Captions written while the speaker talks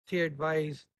policy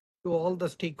advice to all the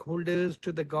stakeholders,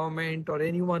 to the government, or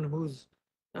anyone who's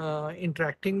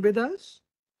interacting with us.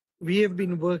 We have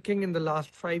been working in the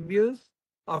last 5 years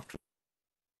after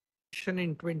election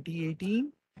in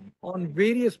 2018 on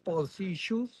various policy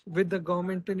issues with the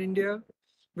government in India,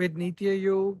 with Niti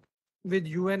Aayog, with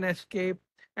UN Escape,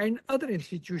 and other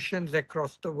institutions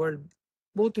across the world,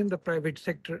 both in the private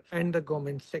sector and the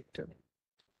government sector.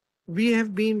 We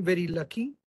have been very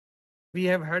lucky. We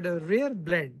have had a rare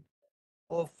blend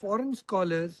of foreign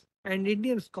scholars and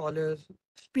Indian scholars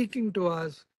speaking to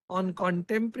us on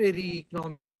contemporary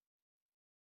economic,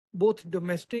 both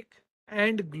domestic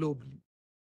and globally.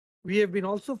 We have been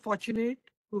also fortunate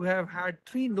to have had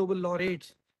three Nobel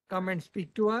laureates come and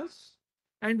speak to us.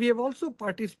 And we have also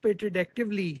participated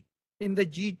actively in the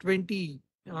G20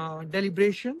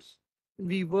 deliberations.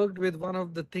 We worked with one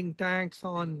of the think tanks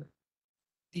on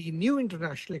the new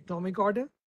international economic order.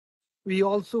 We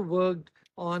also worked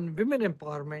on women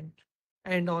empowerment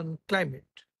and on climate.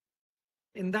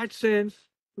 In that sense,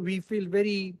 we feel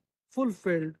very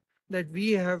fulfilled that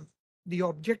we have the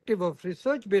objective of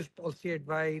research based policy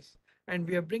advice, and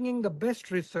we are bringing the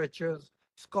best researchers,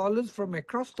 scholars from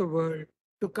across the world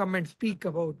to come and speak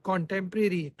about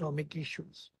contemporary economic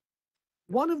issues.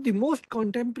 One of the most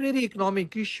contemporary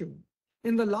economic issue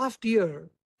in the last year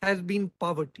has been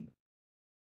poverty.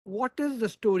 What is the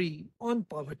story on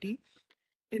poverty?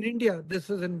 In India, this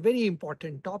is a very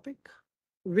important topic.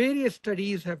 Various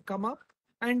studies have come up,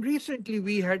 and recently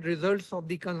we had results of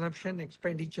the consumption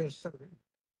expenditure survey.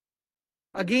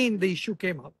 Again, the issue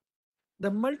came up. The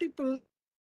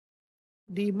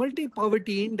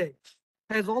multi-poverty index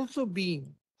has also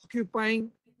been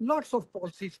occupying lots of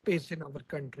policy space in our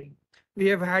country. We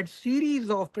have had series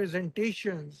of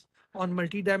presentations on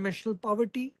multidimensional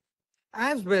poverty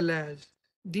as well as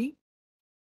the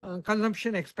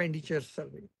consumption expenditure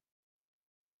survey.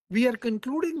 We are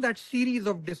concluding that series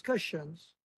of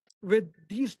discussions with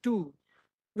these two,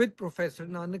 with Professor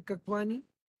Nanak Kakwani.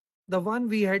 The one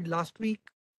we had last week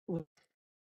was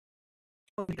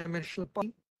dimensional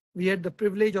poverty. We had the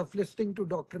privilege of listening to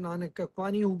Dr. Nanak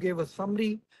Kakwani, who gave a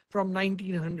summary from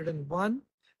 1901.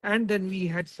 And then we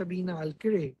had Sabina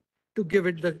Alkire to give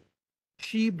it the,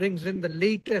 she brings in the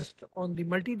latest on the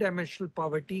multidimensional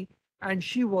poverty, and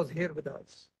she was here with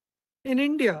us. In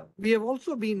India, we have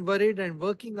also been worried and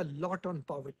working a lot on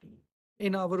poverty.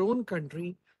 In our own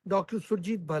country, Dr.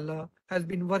 Surjit Bhalla has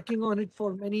been working on it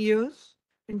for many years,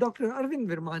 and Dr. Arvind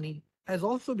Virmani has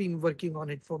also been working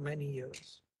on it for many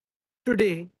years.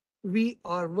 Today, we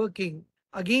are working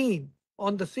again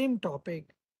on the same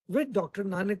topic with Dr.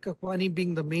 Nanak Kakwani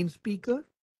being the main speaker,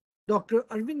 Dr.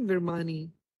 Arvind Virmani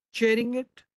chairing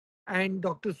it, and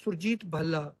Dr. Surjit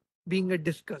Bhalla being a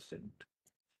discussant.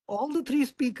 All the three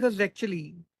speakers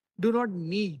actually do not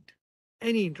need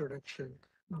any introduction.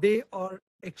 They are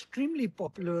extremely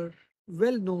popular,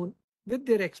 well known with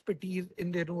their expertise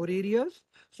in their own areas.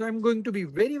 So I'm going to be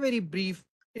very, very brief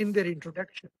in their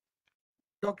introduction.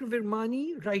 Dr.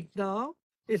 Virmani right now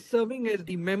is serving as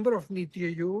the member of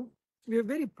Niti Aayog. We are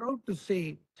very proud to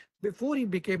say before he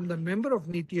became the member of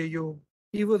Niti Aayog,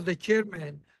 he was the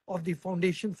chairman of the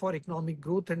Foundation for Economic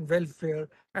Growth and Welfare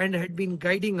and had been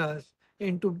guiding us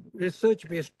into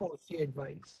research-based policy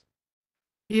advice.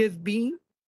 He has been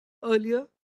earlier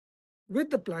with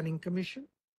the Planning Commission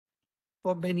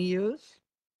for many years.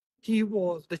 He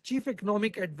was the chief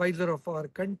economic advisor of our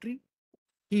country.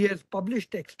 He has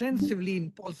published extensively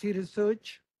in policy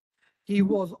research. He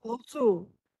was also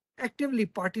actively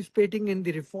participating in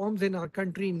the reforms in our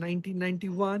country in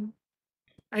 1991.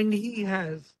 And he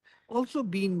has also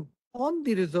been on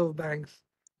the Reserve Bank's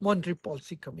Monetary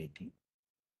Policy Committee.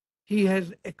 He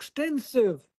has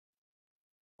extensive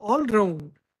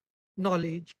all-round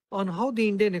knowledge on how the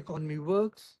Indian economy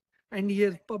works, and he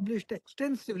has published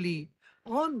extensively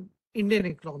on Indian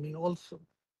economy also.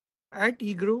 At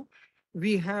EGROW,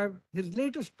 we have his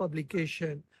latest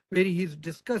publication where he is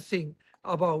discussing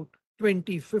about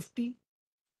 2050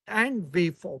 and way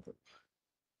forward.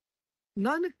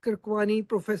 Nanak Kakwani,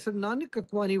 Professor Nanak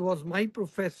Kakwani was my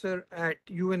professor at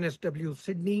UNSW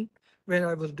Sydney, where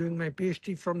I was doing my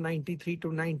PhD from 93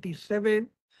 to 97.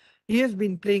 He has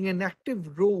been playing an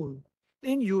active role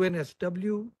in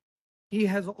UNSW. He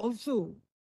has also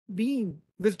been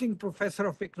visiting professor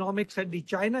of economics at the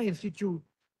China Institute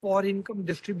for Income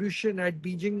Distribution at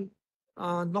Beijing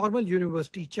Normal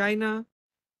University, China.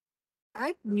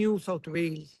 At New South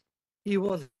Wales, he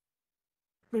was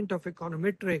Department of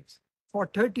Econometrics for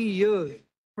 30 years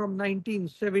from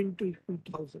 1970 to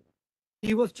 2000.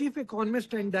 He was chief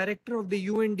economist and director of the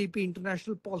UNDP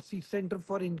International Policy Center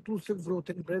for Inclusive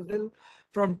Growth in Brazil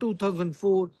from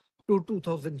 2004 to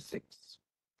 2006.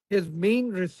 His main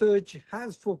research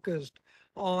has focused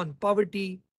on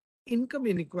poverty, income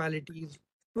inequalities,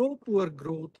 pro-poor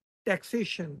growth,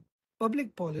 taxation,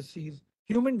 public policies,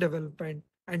 human development,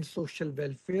 and social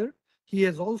welfare. He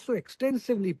has also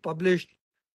extensively published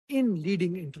in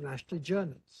leading international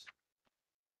journals.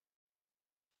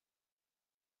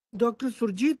 Dr.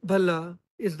 Surjit Bhalla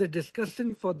is the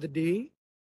discussant for the day.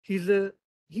 He's a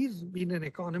he's been an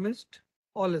economist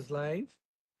all his life.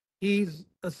 He's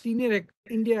a senior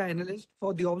India analyst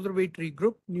for the Observatory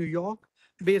Group, New York,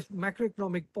 based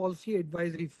macroeconomic policy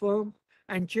advisory firm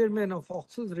and chairman of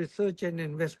Oxford Research and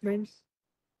Investments.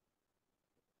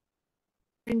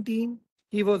 In 2019,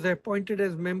 he was appointed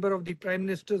as member of the Prime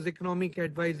Minister's Economic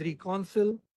Advisory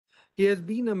Council. He has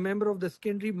been a member of the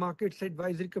Secondary Markets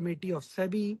Advisory Committee of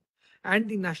SEBI and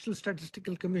the National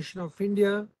Statistical Commission of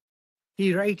India.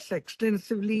 He writes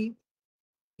extensively.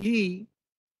 He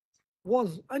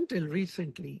was, until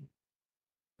recently,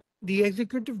 the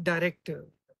executive director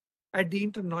at the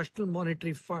International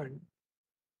Monetary Fund,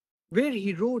 where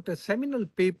he wrote a seminal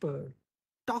paper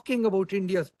talking about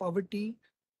India's poverty,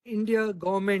 India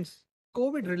government's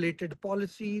COVID related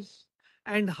policies,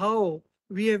 and how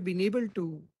we have been able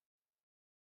to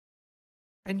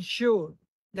ensure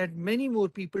that many more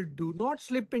people do not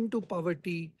slip into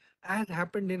poverty as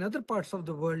happened in other parts of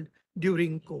the world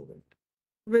during COVID.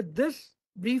 With this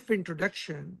brief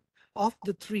introduction of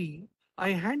the three,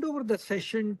 I hand over the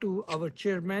session to our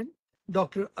chairman,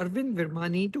 Dr. Arvind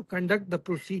Virmani, to conduct the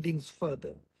proceedings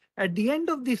further. At the end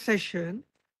of the session,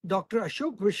 Dr.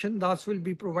 Ashok Vishandas will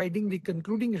be providing the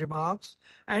concluding remarks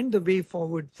and the way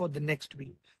forward for the next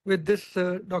week. With this,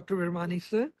 Dr. Virmani,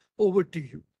 sir, over to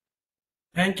you.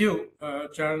 Thank you,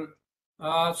 Charan.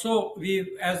 So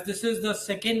as this is the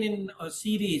second in a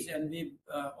series, and we've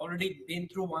already been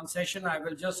through one session, I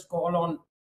will just call on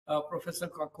Professor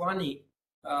Kakwani.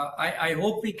 I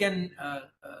hope we can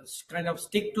kind of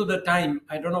stick to the time.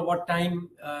 I don't know what time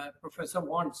Professor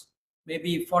wants.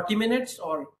 Maybe 40 minutes,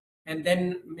 and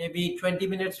then maybe 20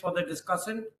 minutes for the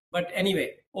discussion. But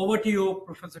anyway, over to you,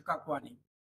 Professor Kakwani.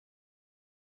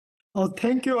 Oh,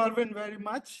 thank you, Arvind, very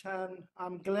much. And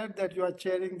I'm glad that you are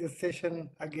chairing this session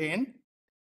again.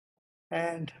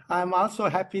 And I'm also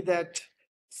happy that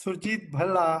Surjit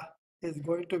Bhalla is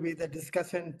going to be the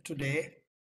discussion today.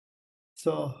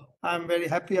 So I'm very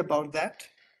happy about that.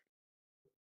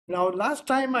 Now, last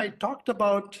time I talked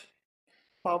about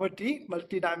poverty,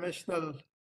 multidimensional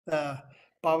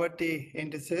poverty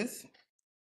indices.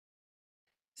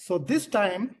 So this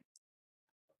time,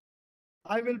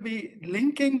 I will be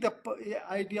linking the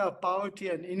idea of poverty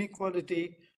and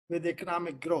inequality with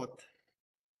economic growth.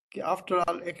 After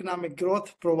all, economic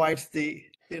growth provides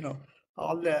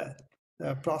all the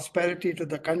prosperity to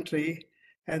the country,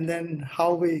 and then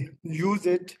how we use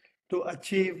it to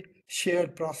achieve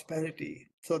shared prosperity.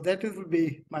 So that will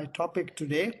be my topic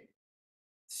today.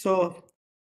 So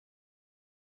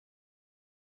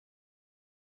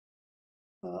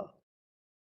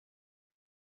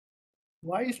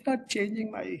why is not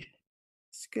changing my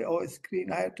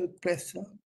screen? I have to press.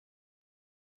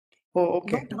 Oh,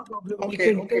 okay. No problem. Okay, We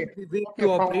can okay. tell the way Okay, to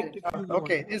operate if you want.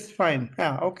 okay, it's fine.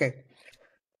 Yeah, okay.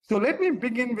 So let me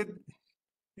begin with,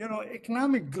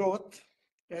 economic growth,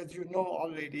 as you know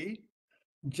already,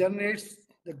 generates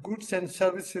the goods and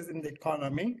services in the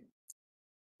economy,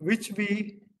 which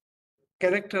we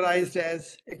characterized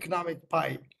as economic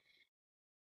pie,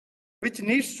 which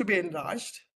needs to be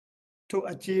enlarged to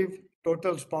achieve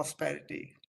total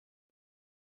prosperity.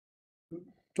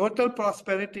 Total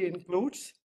prosperity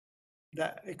includes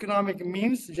the economic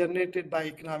means generated by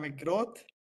economic growth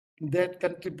that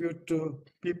contribute to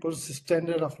people's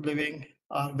standard of living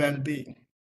or well-being.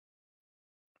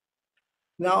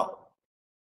 Now,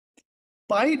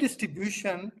 pie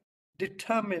distribution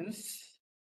determines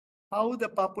how the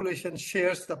population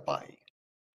shares the pie.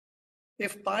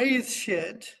 If pie is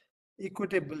shared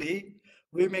equitably,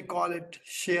 we may call it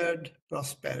shared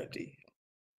prosperity.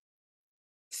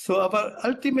 So our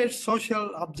ultimate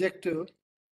social objective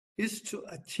is to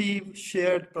achieve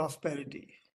shared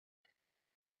prosperity.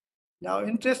 Now,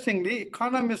 interestingly,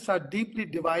 economists are deeply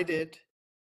divided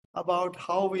about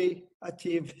how we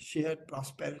achieve shared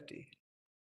prosperity.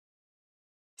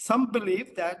 Some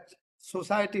believe that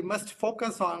society must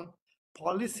focus on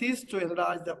policies to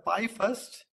enlarge the pie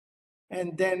first,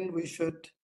 and then we should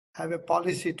have a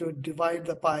policy to divide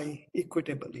the pie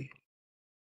equitably.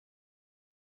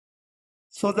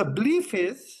 So the belief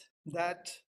is that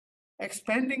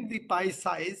expanding the pie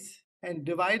size and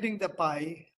dividing the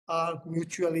pie are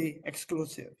mutually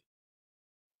exclusive.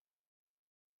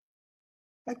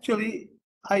 Actually,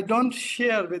 I don't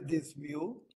share with this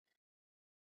view.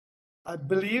 I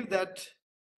believe that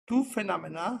two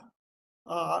phenomena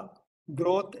are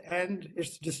growth and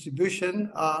its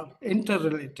distribution are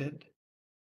interrelated,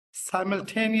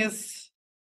 simultaneous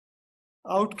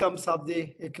outcomes of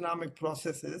the economic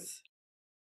processes.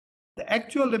 The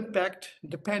actual impact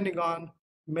depending on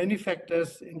many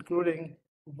factors, including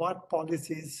what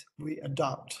policies we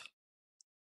adopt.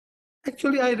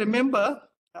 Actually, I remember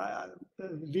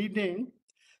reading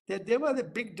that there was a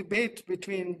big debate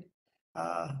between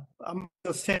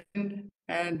Amartya Sen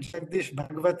and Jagdish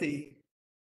Bhagwati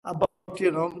about,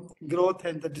 growth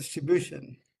and the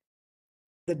distribution.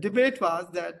 The debate was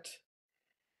that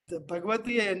the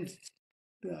Bhagwati and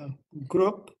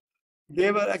group,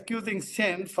 they were accusing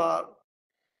Sen for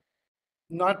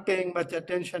not paying much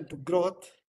attention to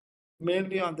growth,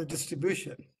 mainly on the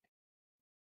distribution,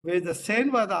 where the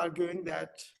Sen was arguing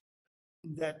that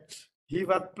he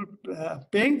was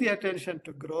paying the attention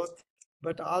to growth,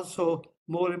 but also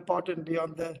more importantly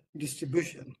on the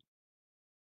distribution.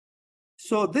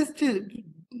 So this,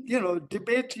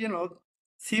 debate,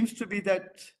 seems to be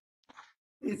that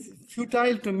it's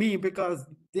futile to me because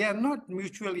they are not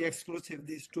mutually exclusive,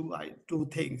 these two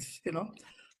things,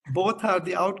 both are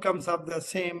the outcomes of the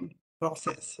same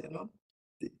process,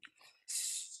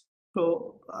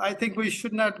 So I think we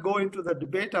should not go into the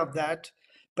debate of that,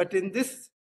 but in this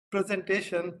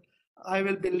presentation, I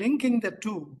will be linking the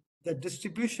two, the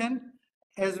distribution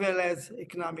as well as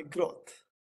economic growth.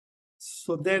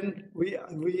 So then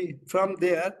from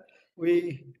there,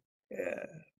 we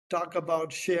talk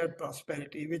about shared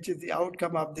prosperity, which is the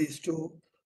outcome of these two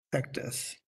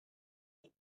factors.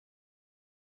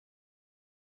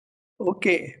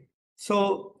 Okay,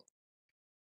 so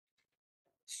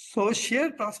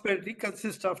shared prosperity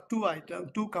consists of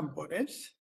two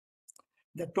components.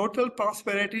 The total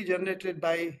prosperity generated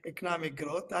by economic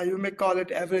growth, you may call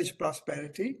it average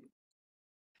prosperity,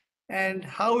 and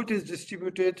how it is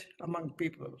distributed among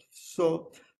people.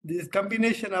 So this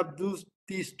combination of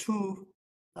these two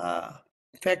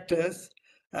factors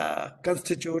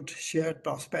constitute shared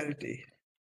prosperity.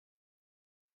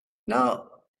 Now,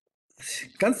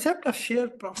 concept of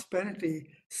shared prosperity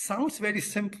sounds very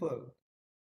simple,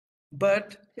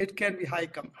 but it can be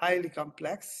highly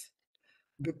complex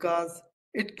because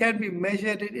it can be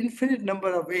measured in infinite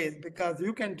number of ways, because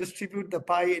you can distribute the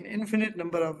pie in infinite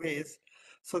number of ways.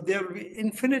 So there will be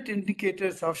infinite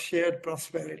indicators of shared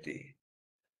prosperity.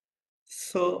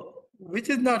 So, which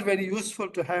is not very useful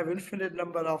to have infinite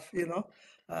number of,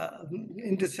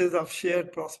 indices of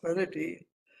shared prosperity.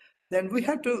 Then we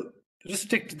have to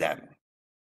restrict them.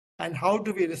 And how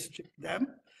do we restrict them?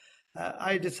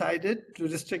 I decided to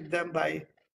restrict them by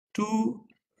two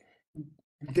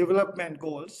development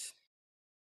goals: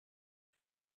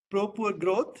 pro-poor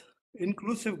growth,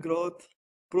 inclusive growth,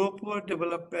 pro-poor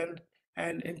development,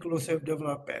 and inclusive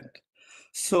development.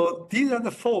 So these are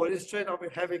the four. Instead of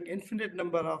having infinite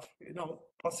number of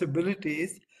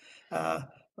possibilities,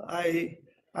 I'm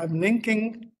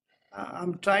linking.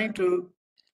 I'm trying to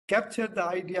capture the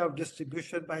idea of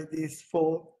distribution by these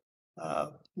four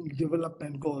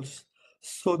development goals.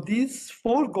 So these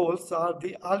four goals are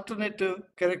the alternative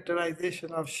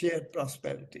characterization of shared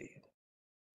prosperity.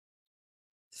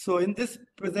 So in this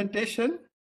presentation,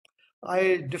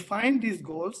 I define these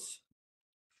goals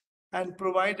and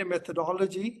provide a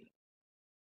methodology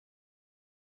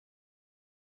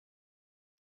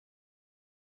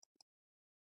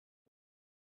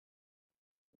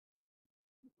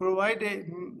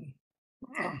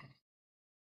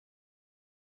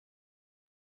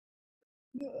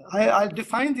I'll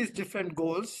define these different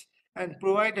goals and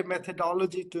provide a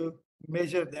methodology to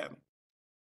measure them.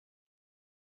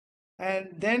 And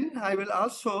then I will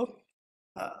also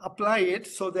apply it,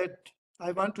 so that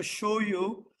I want to show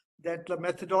you that the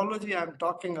methodology I'm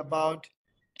talking about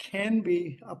can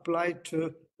be applied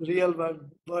to real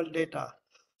world data.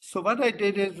 So what I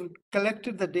did is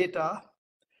collected the data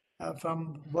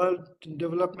from World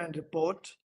Development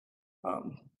Report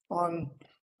on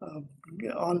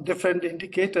different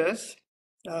indicators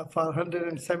for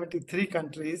 173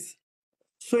 countries.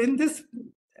 So in this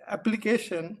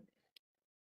application,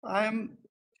 I'm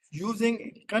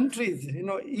using countries,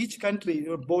 each country,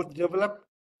 both developed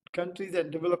countries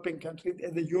and developing countries,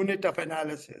 as a unit of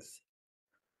analysis.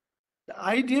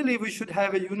 Ideally, we should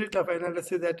have a unit of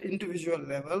analysis at individual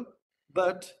level,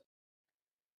 but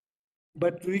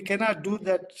we cannot do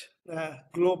that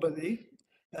globally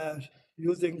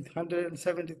using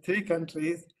 173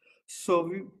 countries.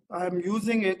 So I'm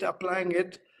using it, applying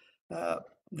it.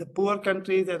 The poor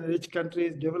countries and rich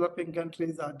countries, developing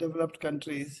countries are developed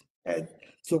countries. And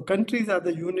so countries are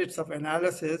the units of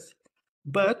analysis,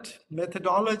 but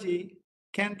methodology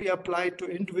can be applied to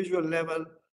individual level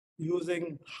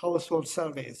using household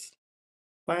surveys.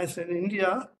 For instance,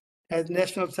 India has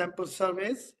national sample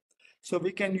surveys, so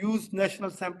we can use national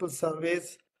sample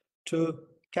surveys to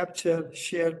capture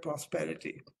shared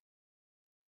prosperity.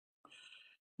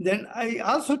 Then I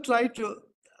also try to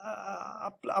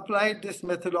apply this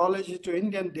methodology to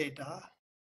Indian data,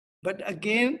 but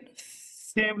again,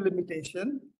 same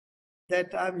limitation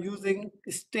that I'm using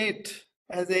state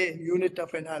as a unit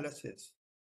of analysis,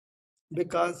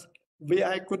 because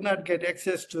I could not get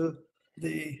access to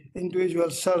the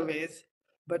individual surveys,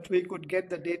 but we could get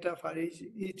the data for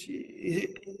each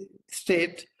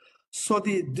state. So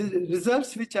the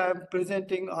results which I'm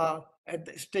presenting are at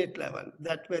the state level,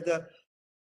 that whether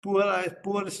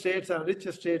poor states or rich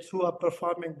states who are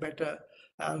performing better,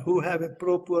 who have a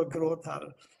pro-poor growth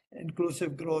or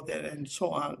inclusive growth, and so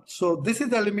on. So this is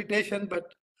the limitation,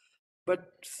 but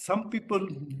some people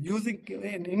using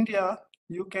in India,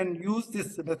 you can use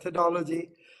this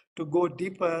methodology to go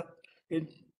deeper and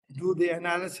do the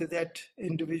analysis at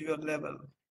individual level.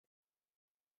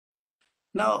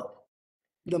 Now,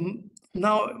 the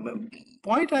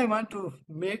point I want to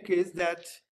make is that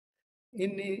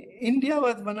India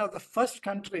was one of the first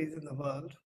countries in the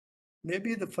world,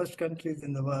 maybe the first countries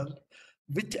in the world,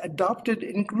 which adopted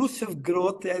inclusive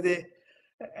growth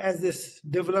as this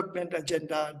development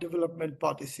agenda, development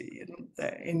policy in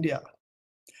India,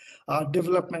 our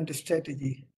development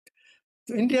strategy.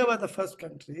 So India was the first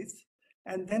countries,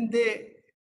 and then they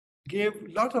gave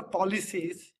a lot of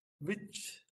policies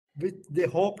which they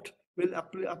hoped will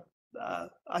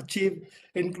achieve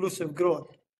inclusive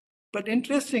growth. But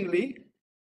interestingly,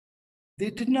 they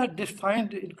did not define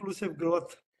the inclusive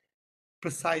growth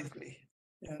precisely.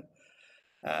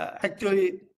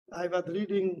 Actually, I was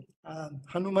reading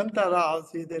Hanumanta Rao,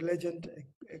 he's a legend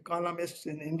economist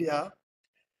in India.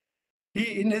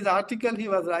 In his article, he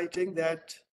was writing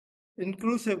that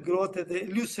inclusive growth is an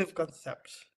elusive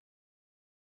concept.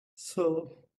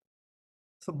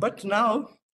 But now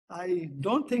I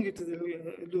don't think it is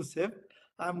elusive.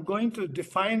 I'm going to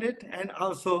define it and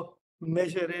also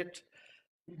measure it.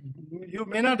 You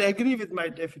may not agree with my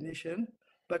definition,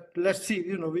 but let's see,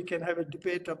 we can have a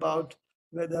debate about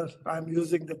whether I'm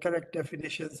using the correct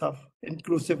definitions of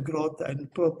inclusive growth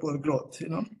and pro-poor growth,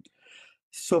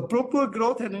 So pro-poor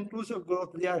growth and inclusive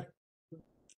growth, they are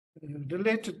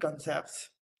related concepts.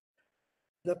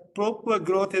 The pro-poor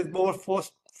growth is more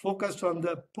focused on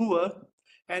the poor,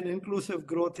 and inclusive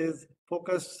growth is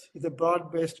a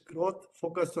broad-based growth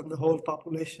focused on the whole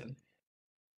population.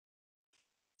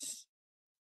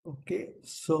 Okay,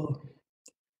 so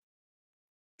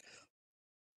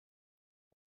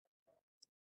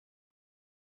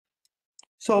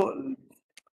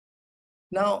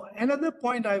now another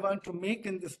point I want to make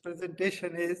in this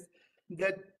presentation is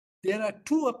that there are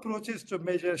two approaches to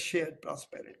measure shared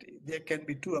prosperity. There can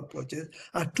be two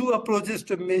approaches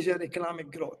to measure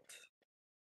economic growth.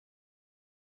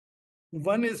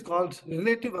 One is called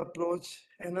relative approach,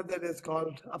 another is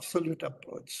called absolute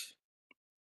approach.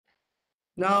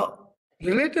 Now,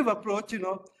 relative approach,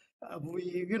 I've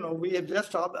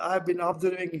been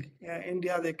observing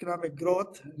India's economic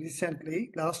growth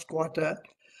recently, last quarter.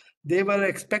 They were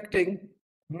expecting,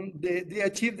 they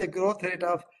achieved the growth rate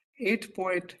of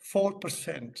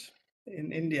 8.4%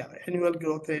 in India, annual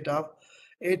growth rate of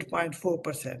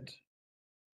 8.4%.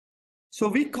 So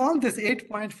we call this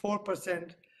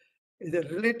 8.4% is a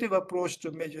relative approach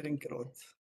to measuring growth.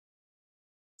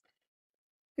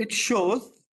 It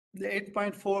shows the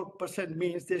 8.4%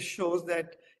 means this shows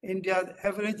that India's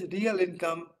average real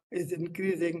income is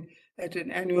increasing at an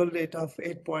annual rate of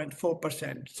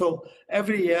 8.4%. So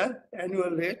every year,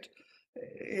 annual rate,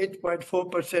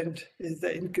 8.4% is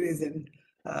the increase in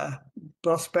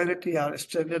prosperity or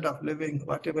standard of living,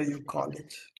 whatever you call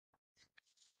it.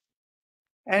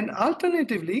 And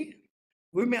alternatively,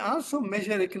 we may also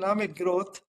measure economic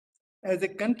growth as a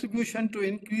contribution to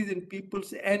increase in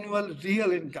people's annual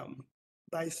real income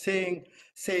by saying,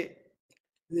 say,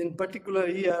 in particular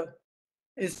year,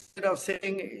 instead of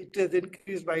saying it is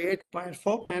increased by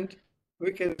 8.4%,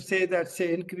 we can say that,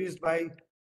 say, increased by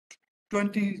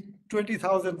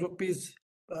 20,000 rupees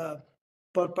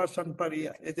per person per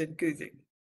year is increasing.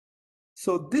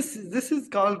 So this is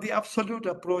called the absolute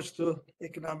approach to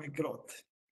economic growth.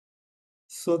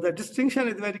 So the distinction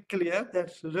is very clear,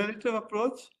 that's relative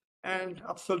approach and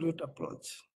absolute approach.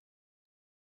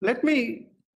 Let me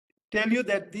tell you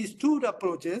that these two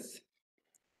approaches,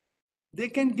 they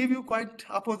can give you quite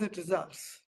opposite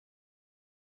results.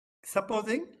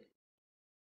 Supposing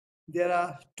there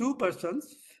are two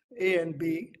persons, A and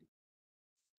B.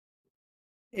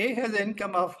 A has an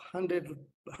income of 100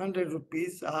 100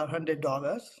 rupees or $100.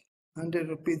 100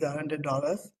 rupees or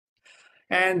 $100.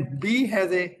 And B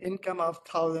has a income of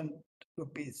 1,000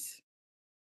 rupees.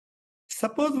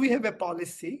 Suppose we have a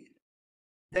policy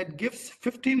that gives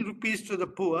 15 rupees to the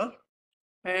poor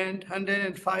and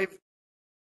 105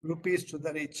 rupees to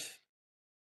the rich.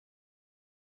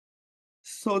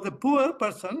 So the poor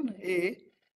person, A,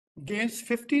 gains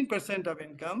 15% of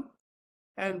income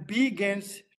and B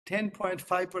gains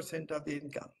 10.5% of the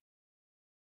income.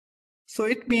 So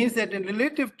it means that in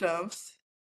relative terms,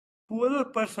 poorer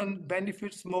person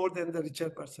benefits more than the richer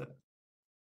person.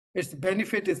 Its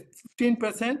benefit is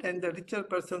 15% and the richer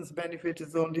person's benefit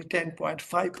is only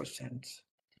 10.5%.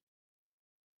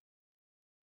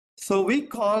 So we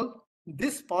call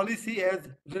this policy as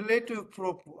relative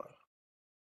pro-poor.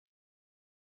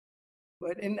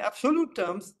 But in absolute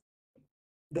terms,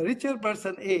 the richer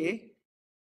person A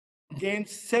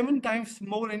gains 7 times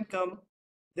more income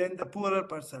than the poorer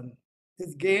person.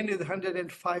 His gain is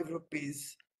 105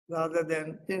 rupees rather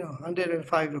than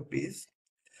 105 rupees,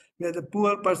 where the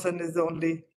poor person is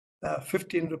only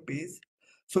 15 rupees.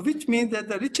 So which means that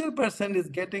the richer person is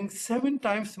getting 7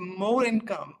 times more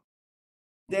income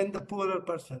than the poorer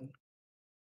person,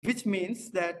 which means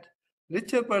that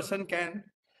richer person can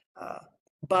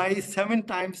buy 7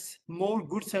 times more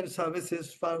goods and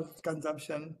services for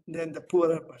consumption than the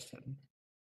poorer person.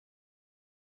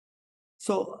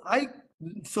 So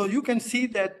you can see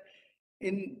that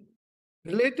in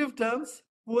relative terms,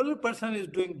 poorer person is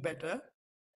doing better,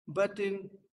 but in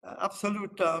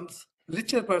absolute terms,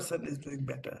 richer person is doing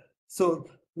better. So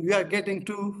we are getting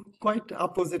two quite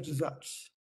opposite results.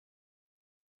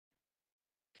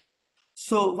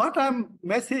 So what our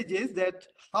message is that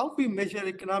how we measure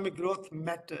economic growth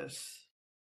matters.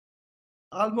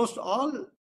 Almost all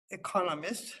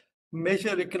economists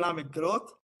measure economic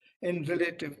growth in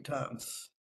relative terms,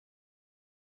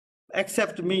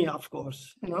 except me, of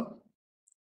course.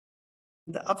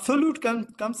 The absolute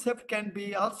concept can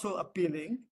be also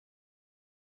appealing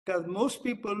because most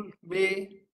people may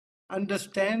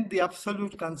understand the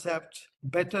absolute concept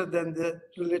better than the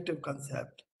relative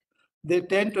concept. They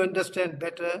tend to understand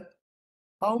better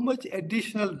how much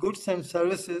additional goods and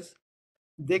services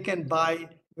they can buy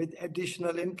with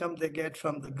additional income they get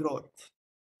from the growth.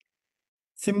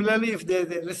 Similarly, if there's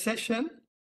a recession,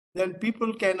 then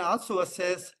people can also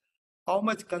assess how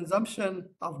much consumption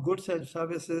of goods and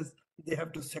services they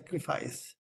have to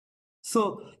sacrifice.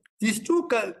 So these two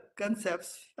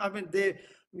concepts, I mean,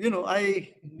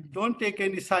 I don't take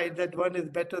any side that one is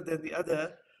better than the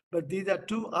other, but these are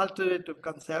two alternative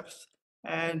concepts,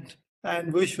 and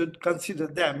we should consider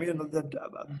them.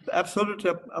 The absolute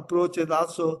approach is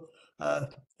also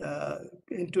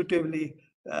intuitively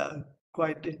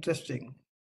quite interesting.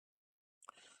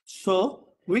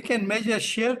 So we can measure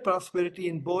shared prosperity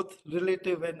in both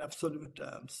relative and absolute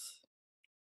terms.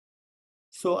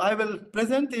 So I will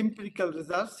present the empirical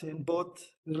results in both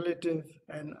relative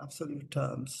and absolute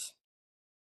terms.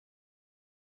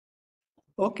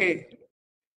 Okay,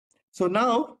 so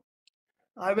now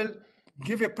I will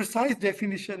give a precise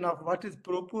definition of what is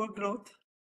pro-poor growth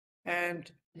and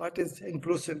what is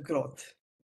inclusive growth.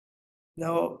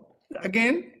 Now,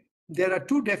 again, there are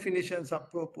two definitions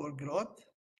of pro-poor growth: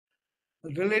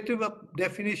 relative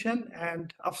definition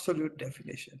and absolute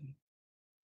definition.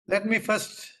 Let me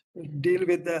first deal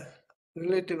with the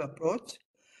relative approach.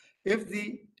 If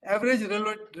the average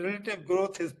relative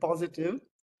growth is positive,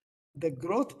 the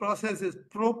growth process is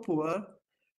pro-poor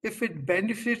if it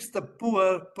benefits the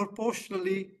poor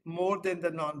proportionally more than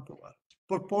the non-poor,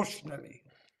 proportionally.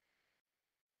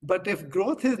 But if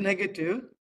growth is negative,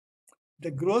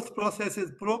 the growth process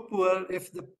is pro-poor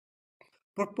if the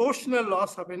proportional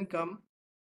loss of income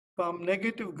from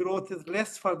negative growth is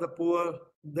less for the poor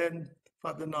than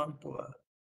for the non-poor.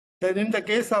 Then in the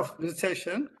case of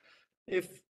recession, if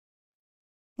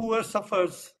poor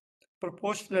suffers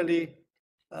proportionally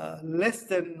less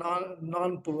than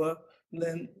non-poor,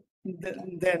 then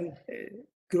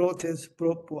growth is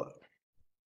pro-poor.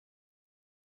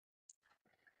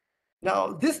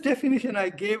 Now, this definition I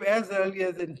gave as early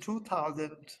as in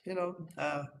 2000,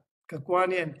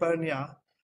 Kakwani and Pernia.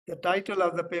 The title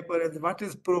of the paper is "What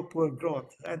is Pro-Poor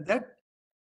Growth?" And that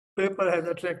paper has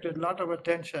attracted a lot of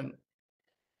attention.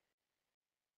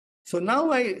 So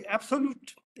now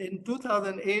in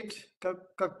 2008,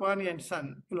 Kakwani and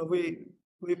Son,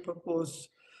 we proposed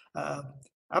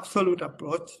absolute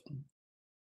approach.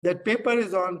 That paper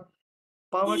is on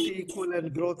poverty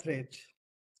equivalent growth rate.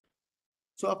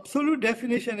 So absolute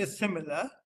definition is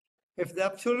similar. If the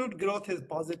absolute growth is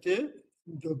positive,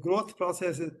 the growth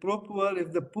process is pro-poor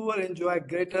if the poor enjoy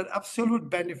greater absolute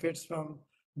benefits from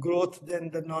growth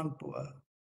than the non-poor.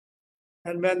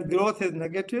 And when growth is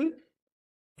negative,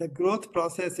 the growth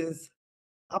process is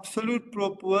absolute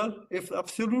pro-poor if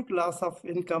absolute loss of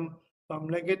income from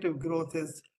negative growth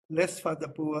is less for the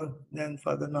poor than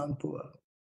for the non-poor.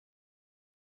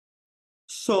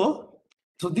 So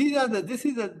this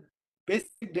is a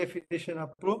basic definition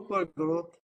of pro-poor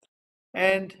growth,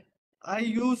 and I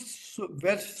use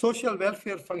social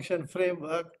welfare function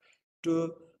framework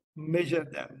to measure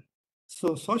them.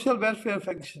 So social welfare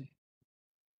function,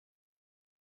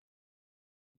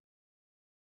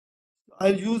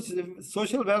 I'll use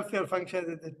social welfare function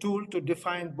as a tool to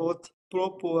define both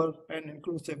pro-poor and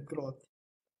inclusive growth.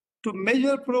 To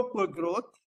measure pro-poor growth,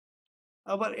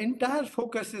 our entire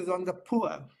focus is on the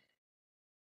poor.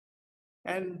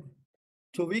 And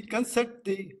so we construct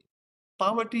the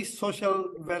poverty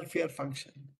social welfare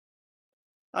function.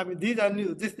 I mean,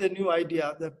 this is a new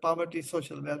idea, the poverty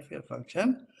social welfare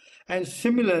function. And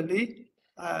similarly,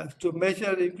 to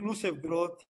measure inclusive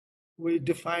growth, we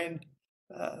define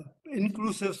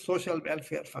inclusive social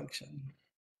welfare function.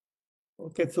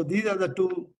 Okay, so these are the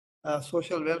two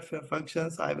social welfare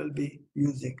functions I will be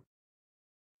using.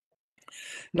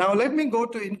 Now let me go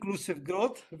to inclusive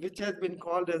growth, which has been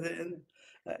called as an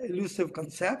elusive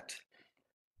concept.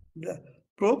 The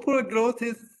pro-poor growth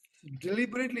is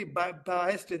deliberately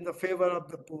biased in the favor of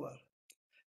the poor,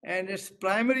 and its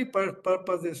primary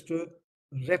purpose is to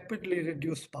rapidly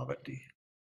reduce poverty.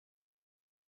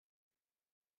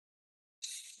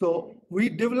 So we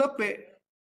develop a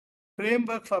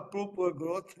framework for pro-poor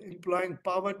growth employing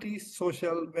poverty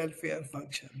social welfare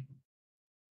function,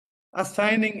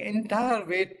 assigning entire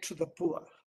weight to the poor.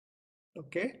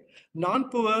 Okay,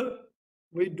 non-poor,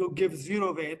 we do give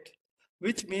zero weight,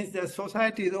 which means that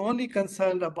society is only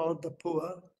concerned about the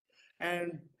poor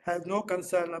and has no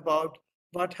concern about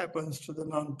what happens to the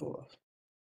non-poor.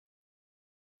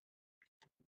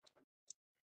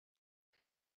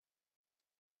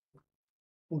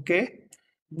 Okay,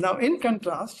 now in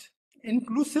contrast,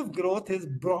 inclusive growth is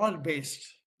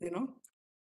broad-based,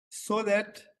 so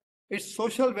that its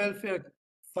social welfare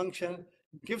function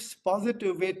gives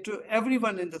positive weight to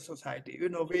everyone in the society.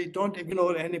 We don't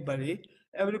ignore anybody,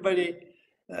 everybody.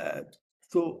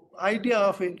 So idea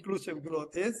of inclusive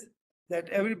growth is that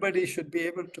everybody should be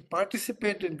able to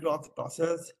participate in growth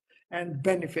process and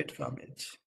benefit from it.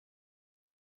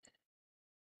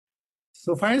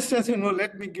 So for instance,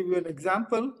 let me give you an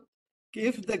example.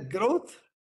 If the growth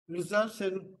results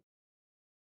in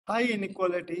high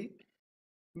inequality,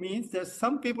 means that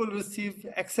some people receive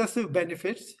excessive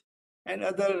benefits and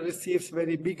other receives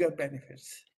very bigger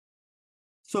benefits.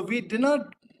 So we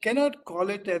cannot call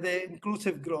it as an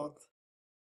inclusive growth.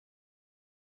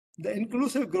 The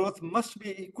inclusive growth must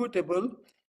be equitable,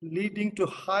 leading to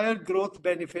higher growth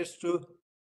benefits to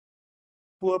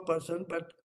poor person,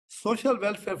 but social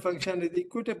welfare function is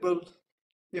equitable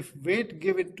if weight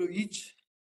given to each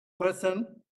person.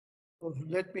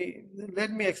 Let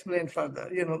me explain further,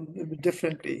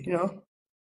 differently,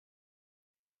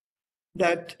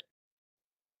 that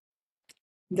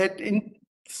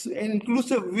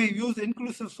inclusive, we use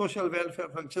inclusive social welfare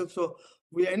function. So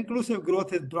inclusive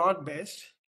growth is broad-based,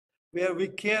 where we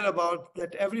care about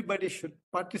that everybody should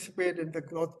participate in the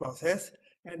growth process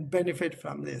and benefit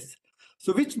from this.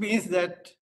 So which means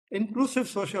that inclusive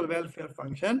social welfare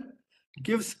function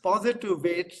gives positive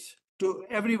weights to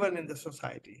everyone in the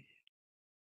society.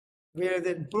 Whereas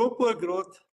in pro-poor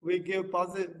growth, we give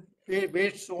positive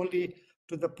weights only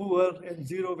to the poor and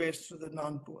zero weights to the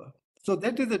non-poor. So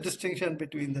that is the distinction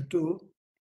between the two.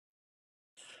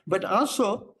 But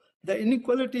also, the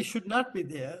inequality should not be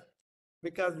there,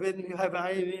 because when you have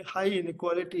high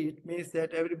inequality, it means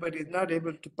that everybody is not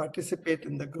able to participate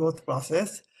in the growth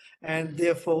process, and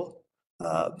therefore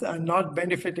are not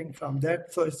benefiting from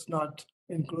that, so it's not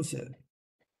inclusive.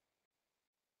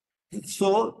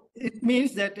 So it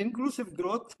means that inclusive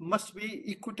growth must be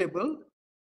equitable,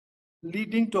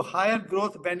 leading to higher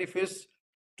growth benefits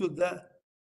to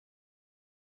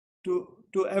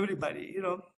everybody,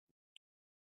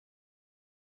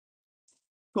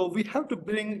 So we have to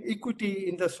bring equity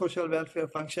in the social welfare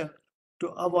function to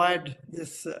avoid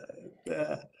this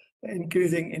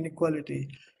increasing inequality.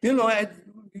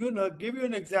 Give you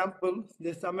an example.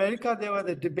 This America, there was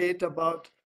a debate about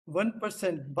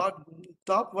 1%,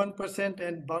 top 1%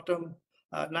 and bottom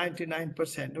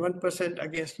 99%, 1%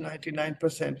 against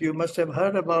 99%. You must have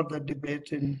heard about the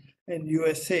debate in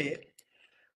USA.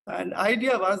 And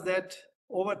idea was that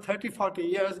over 30, 40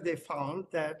 years, they found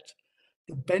that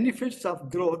the benefits of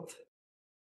growth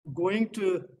going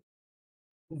to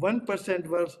 1%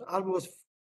 was almost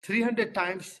 300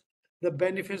 times the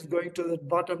benefits going to the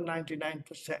bottom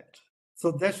 99%.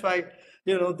 So that's why,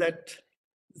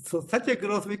 so such a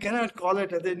growth, we cannot call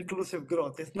it as inclusive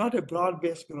growth. It's not a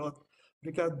broad-based growth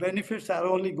because benefits are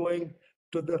only going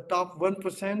to the top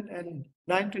 1% and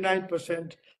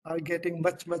 99% are getting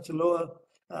much, much lower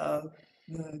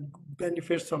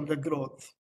benefits from the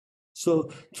growth.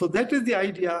 So that is the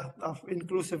idea of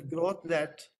inclusive growth,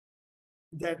 that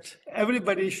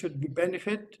everybody should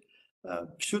benefit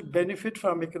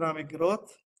from economic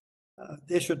growth.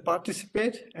 They should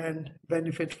participate and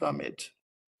benefit from it.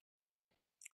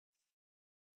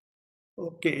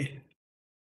 Okay.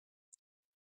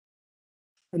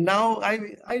 Now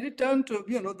I return to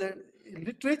the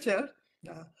literature.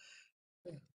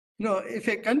 If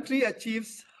a country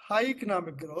achieves high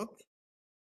economic growth,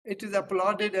 it is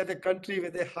applauded as a country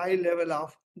with a high level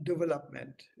of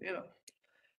development.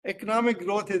 Economic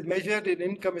growth is measured in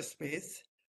income space,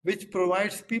 which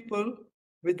provides people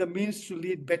with the means to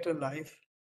lead better life.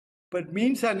 But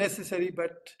means are necessary,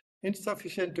 but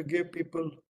insufficient to give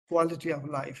people quality of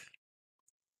life.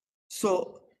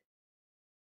 So,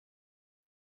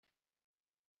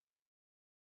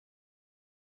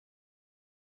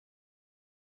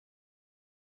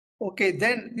 okay,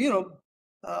 then,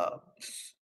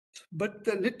 but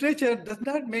the literature does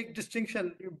not make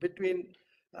distinction between,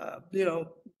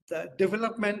 the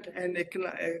development and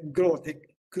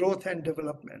growth and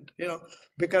development,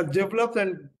 because development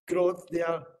and growth, they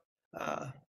are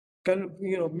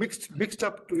mixed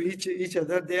up to each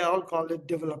other. They all call it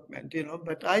development,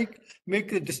 but I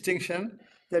make the distinction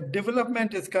that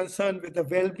development is concerned with the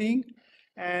well-being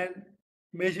and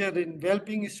measured in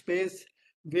well-being space,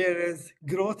 whereas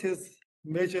growth is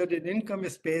measured in income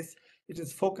space. It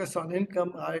is focused on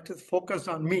income, or it is focused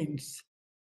on means.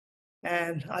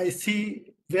 And I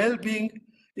see well-being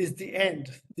is the end.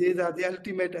 These are the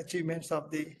ultimate achievements of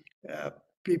the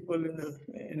people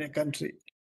in a country.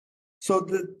 So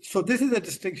this is a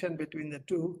distinction between the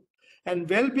two. And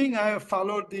well-being, I have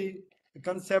followed the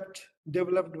concept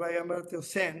developed by Amartya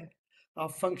Sen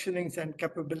of functionings and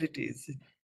capabilities.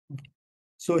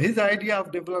 So his idea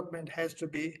of development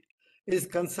is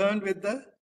concerned with the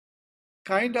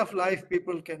kind of life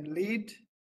people can lead,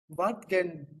 what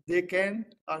they can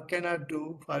or cannot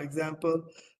do. For example,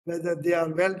 whether they are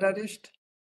well-nourished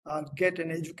or get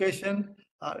an education,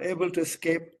 are able to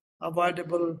escape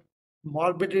avoidable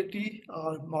morbidity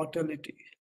or mortality.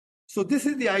 So this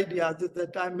is the idea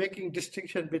that I'm making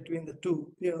distinction between the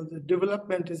two. The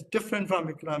development is different from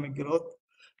economic growth.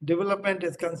 Development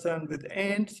is concerned with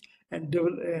ends, and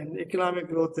economic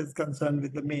growth is concerned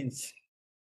with the means.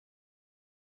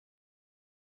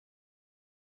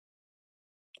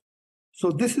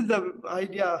 So this is the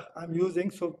idea I'm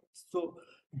using.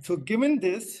 So given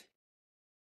this,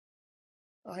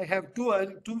 I have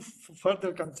two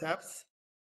further concepts: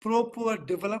 pro-poor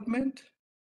development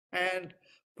and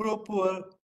pro-poor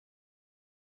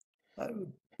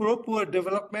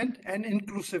development and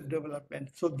inclusive development.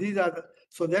 So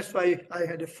that's why I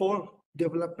had 4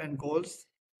 development goals: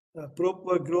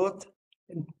 pro-poor growth,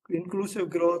 inclusive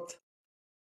growth,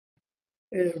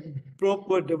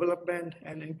 pro-poor development,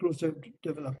 and inclusive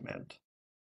development.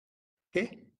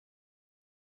 Okay.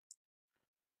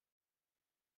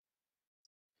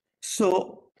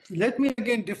 So let me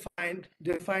again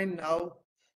define now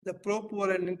the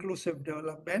pro-poor and inclusive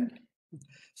development.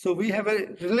 So we have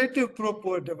a relative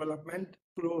pro-poor development,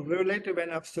 relative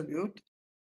and absolute.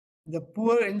 The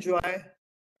poor enjoy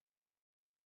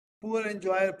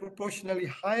a proportionally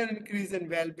higher increase in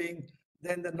well-being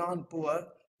than the non-poor,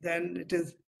 then it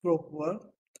is pro-poor.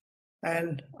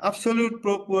 And absolute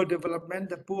pro-poor development,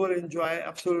 the poor enjoy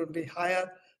absolutely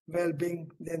higher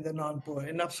well-being than the non-poor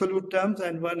in absolute terms,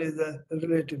 and one is the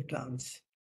relative terms.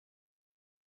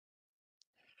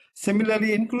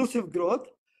 Similarly, inclusive growth,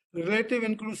 relative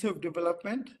inclusive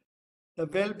development, the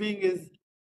well-being is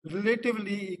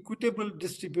relatively equitably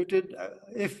distributed,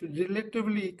 if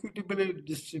relatively equitably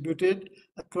distributed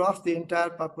across the entire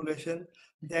population,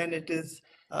 then it is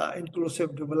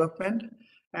inclusive development.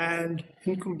 And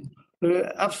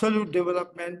absolute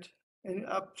development,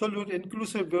 absolute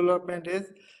inclusive development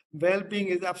is well-being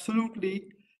is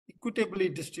absolutely equitably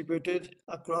distributed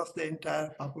across the entire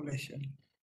population.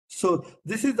 So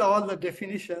this is all the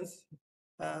definitions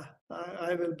I'm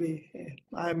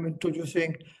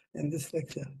introducing in this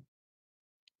lecture.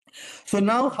 So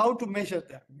now how to measure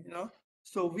them,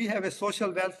 So we have a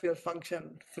social welfare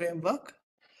function framework.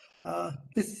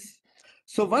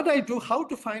 So what I do, how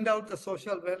to find out the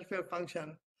social welfare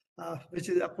function, which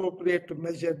is appropriate to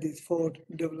measure these 4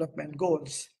 development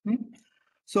goals.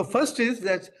 So first is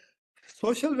that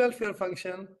social welfare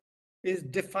function is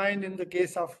defined in the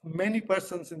case of many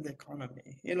persons in the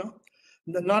economy,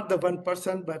 not the one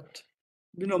person, but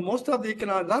most of the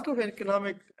a lot of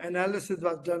economic analysis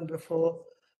was done before,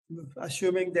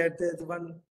 assuming that there's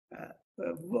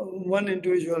one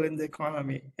individual in the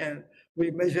economy, and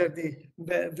we measure the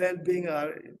well-being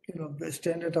or the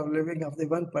standard of living of the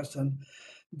one person.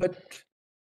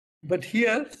 But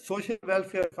here, social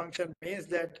welfare function means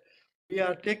that we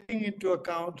are taking into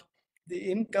account the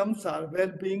incomes or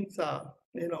well-beings or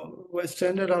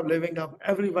standard of living of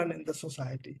everyone in the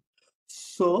society.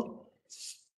 So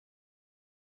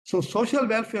social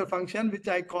welfare function, which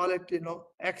I call it,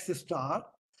 X star,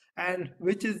 and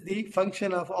which is the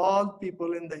function of all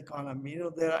people in the economy.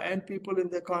 There are n people in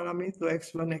the economy, so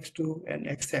X1, X2, and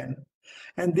Xn,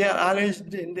 and they are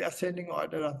arranged in the ascending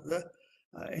order of the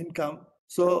income.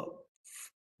 So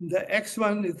the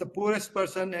X1 is the poorest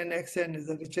person and Xn is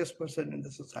the richest person in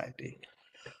the society.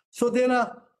 So there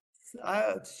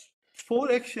are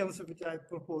 4 actions which I'm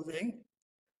proposing.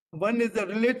 One is the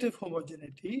relative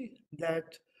homogeneity,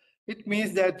 that it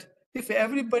means that if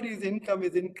everybody's income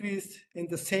is increased in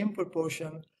the same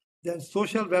proportion, then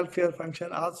social welfare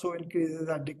function also increases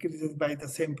or decreases by the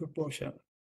same proportion.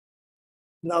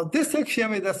 Now, this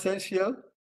axiom is essential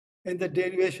in the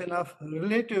derivation of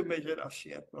relative measure of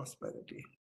shared prosperity.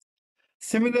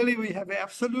 Similarly, we have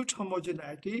absolute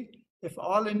homogeneity. If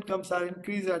all incomes are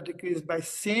increased or decreased by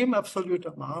same absolute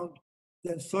amount,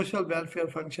 then social welfare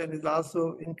function is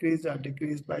also increased or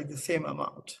decreased by the same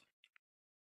amount.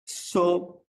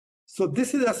 So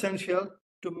this is essential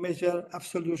to measure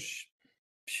absolute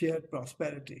shared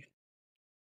prosperity.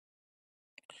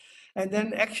 And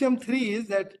then axiom 3 is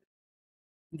that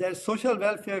social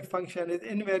welfare function is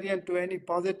invariant to any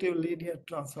positive linear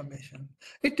transformation.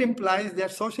 It implies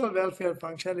that social welfare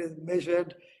function is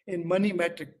measured in money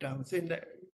metric terms, in the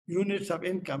units of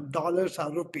income, dollars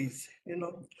or rupees,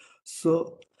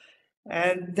 So,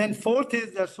 and then 4th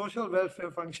is that social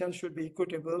welfare function should be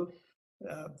equitable.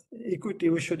 Equity,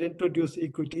 we should introduce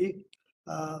equity.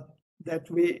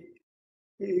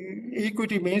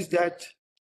 Equity means that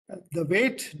the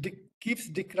weight keeps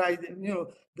decreasing.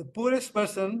 The poorest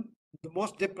person, the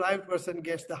most deprived person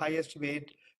gets the highest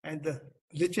weight, and the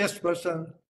richest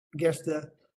person gets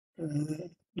the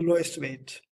lowest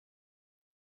weight.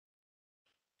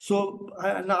 So,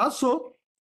 and also,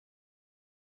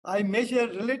 I measure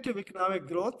relative economic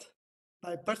growth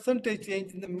by percentage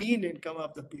change in the mean income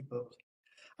of the people.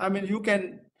 I mean,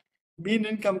 mean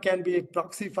income can be a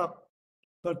proxy for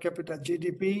per capita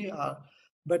GDP,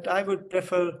 but I would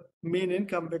prefer mean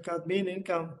income, because mean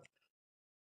income,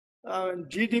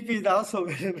 GDP is also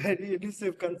very, very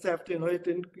elusive concept.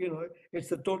 It's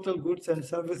the total goods and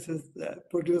services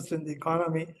produced in the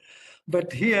economy.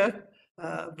 But here,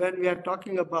 when we are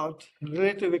talking about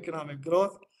relative economic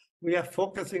growth, we are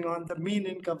focusing on the mean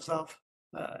incomes of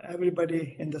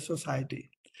everybody in the society.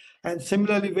 And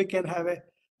similarly, we can have a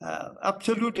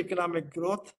absolute economic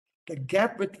growth, the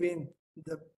gap between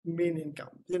the mean income,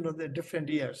 the different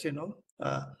years,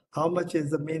 how much is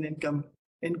the mean income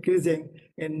increasing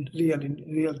in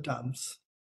real terms.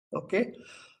 Okay.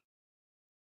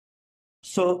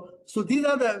 So these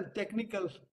are the technical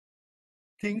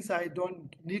things. I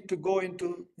don't need to go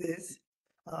into this.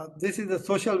 This is the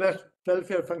social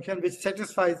welfare function which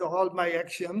satisfies all my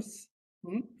axioms.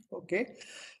 Okay.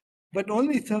 But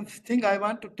only thing I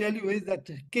want to tell you is that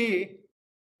K,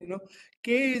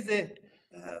 K is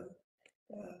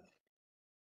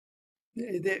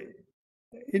the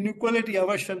inequality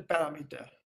aversion parameter.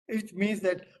 It means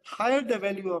that higher the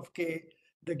value of K,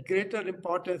 the greater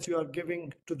importance you are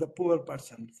giving to the poor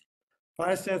persons. For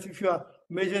instance, if you are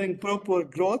measuring pro-poor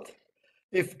growth,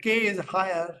 if K is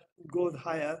higher, goes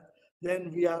higher,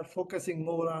 then we are focusing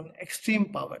more on extreme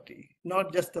poverty,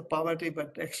 not just the poverty,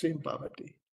 but extreme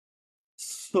poverty.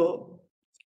 So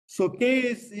K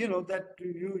is, that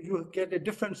you get a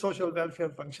different social welfare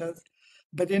functions,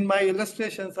 but in my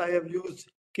illustrations, I have used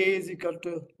K is equal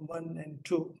to 1 and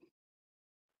 2.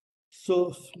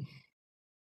 So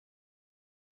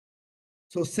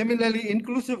similarly,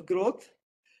 inclusive growth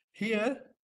here,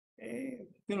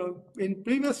 in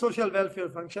previous social welfare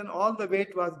function, all the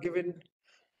weight was given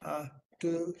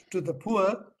to the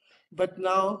poor, but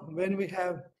now when we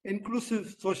have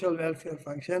inclusive social welfare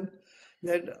function,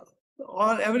 then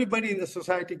everybody in the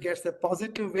society gets a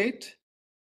positive weight,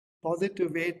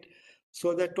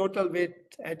 so the total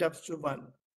weight adds up to 1.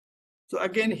 So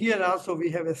again, here also we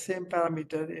have a same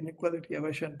parameter, inequality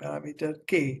aversion parameter,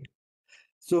 K.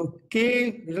 So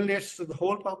K relates to the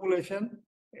whole population,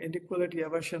 inequality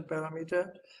aversion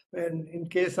parameter, and in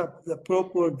case of the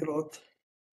pro-poor growth,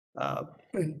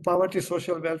 in poverty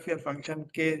social welfare function,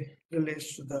 K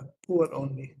relates to the poor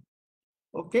only.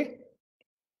 Okay.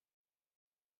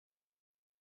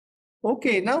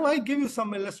 Okay, now I give you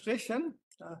some illustration,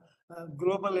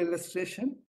 global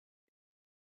illustration.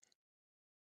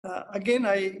 Again,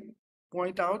 I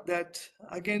point out that,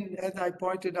 again, as I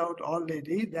pointed out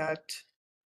already, that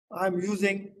I'm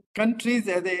using countries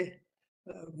as a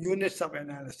units of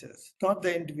analysis, not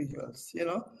the individuals,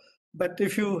 But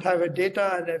if you have a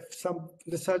data and if some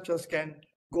researchers can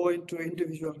go into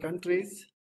individual countries,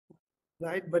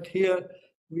 right? But here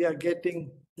we are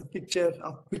getting the picture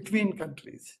of between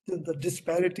countries. The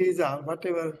disparities are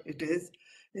whatever it is,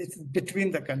 it's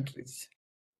between the countries.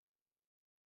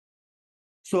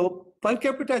 So per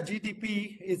capita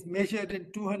GDP is measured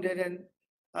in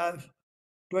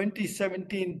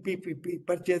 2017 PPP,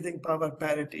 purchasing power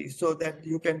parity, so that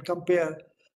you can compare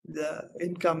the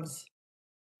incomes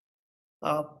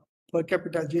per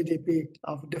capita GDP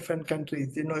of different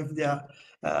countries, if they are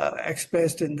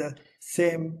expressed in the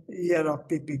same year of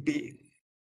PPP.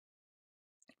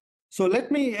 So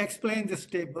let me explain this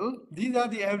table. These are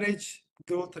the average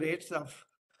growth rates of,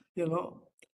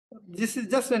 this is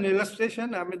just an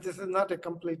illustration. I mean, this is not a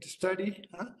complete study.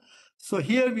 So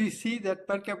here we see that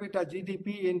per capita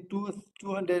GDP in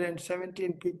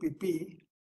 217 PPP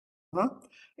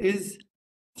is,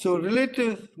 so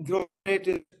relative growth rate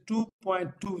is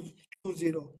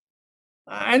 2.220.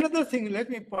 Another thing let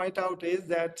me point out is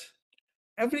that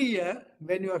every year,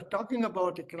 when you are talking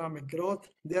about economic growth,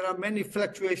 there are many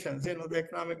fluctuations. The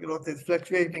economic growth is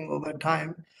fluctuating over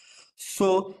time.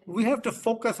 So we have to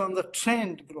focus on the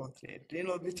trend growth rate,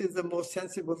 which is the most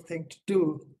sensible thing to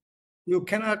do. You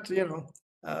cannot, the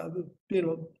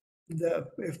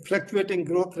fluctuating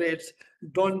growth rates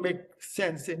don't make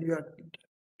sense in your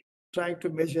trying to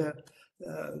measure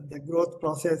the growth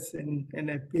process in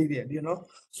a period,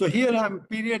 So here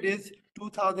period is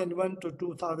 2001 to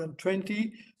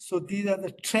 2020. So these are the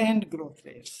trend growth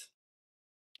rates.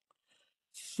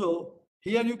 So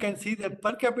here you can see that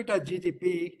per capita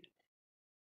GDP,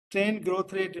 trend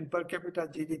growth rate in per capita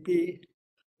GDP,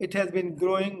 it has been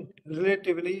growing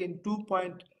relatively in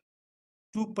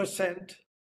 2.2%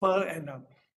 per annum.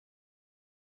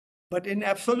 But in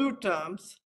absolute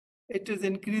terms, it is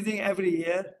increasing every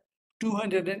year,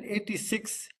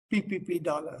 286 PPP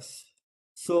dollars.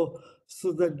 So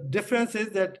the difference is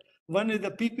that one is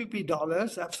the PPP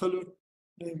dollars, absolute,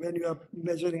 when you are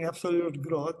measuring absolute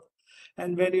growth,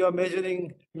 and when you are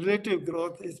measuring relative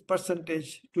growth is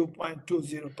percentage,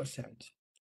 2.20%.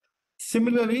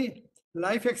 Similarly,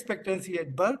 life expectancy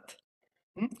at birth,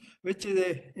 which is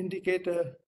an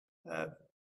indicator,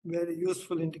 very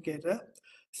useful indicator.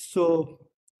 So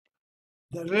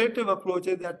the relative approach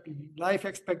is that life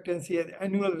expectancy at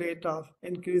annual rate of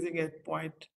increasing at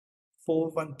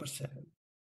 0.41%.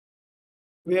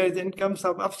 Whereas in terms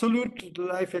of absolute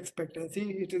life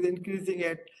expectancy, it is increasing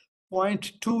at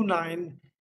 0.29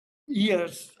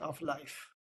 years of life,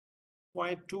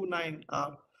 0.29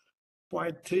 or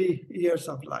 0.3 years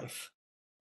of life.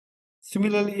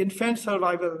 Similarly, infant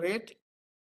survival rate,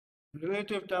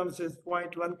 relative terms is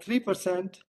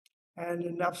 0.13%, and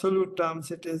in absolute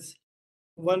terms, it is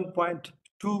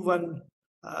 1.21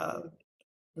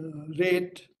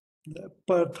 rate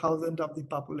per thousand of the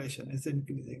population is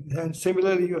increasing. And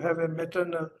similarly, you have a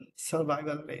maternal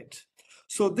survival rate.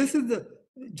 So this is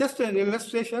just an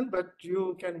illustration, but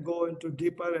you can go into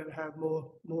deeper and have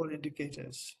more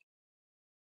indicators.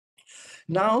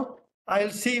 Now,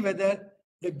 I'll see whether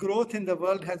the growth in the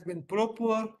world has been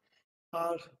pro-poor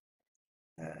or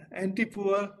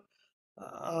anti-poor,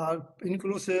 or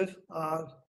inclusive or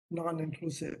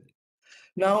non-inclusive.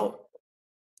 Now,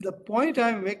 the point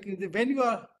I'm making, when you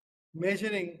are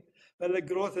measuring whether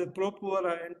growth is pro-poor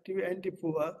or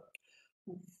anti-poor,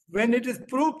 when it is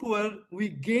pro-poor, we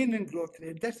gain in growth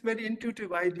rate. That's very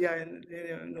intuitive idea in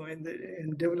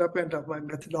development of my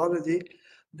methodology,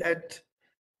 that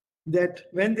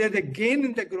when there's a gain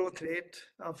in the growth rate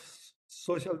of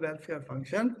social welfare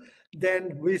function,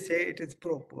 then we say it is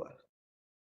pro-poor.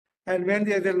 And when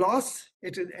there's a loss,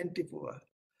 it is anti-poor.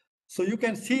 So you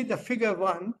can see the figure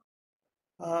 1.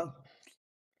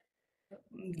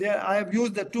 There I have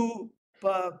used the two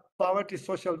poverty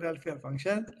social welfare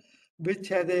functions, which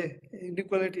has a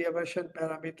inequality aversion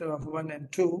parameter of 1 and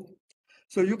 2.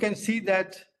 So you can see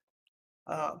that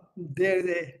there is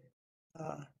a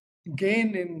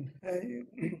gain in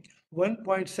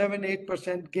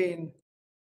 1.78% gain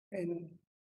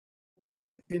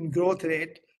in growth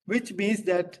rate, which means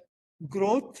that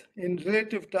growth in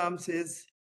relative terms is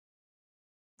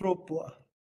pro-poor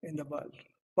in the world.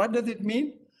 What does it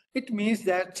mean? It means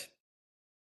that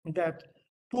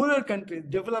poorer countries,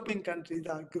 developing countries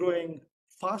are growing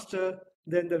faster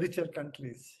than the richer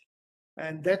countries.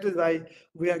 And that is why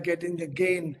we are getting the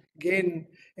gain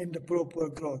in the pro-poor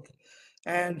growth.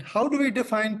 And how do we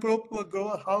define pro-poor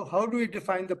growth? How do we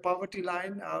define the poverty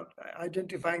line,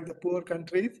 identifying the poor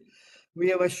countries? We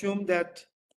have assumed that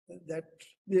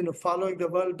following the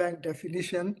World Bank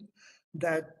definition,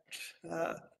 that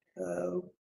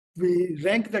we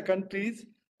rank the countries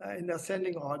in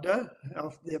ascending order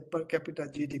of their per capita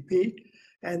GDP,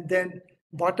 and then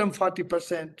bottom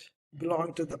 40%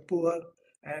 belong to the poor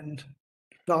and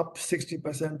top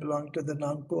 60% belong to the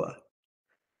non-poor.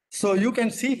 So you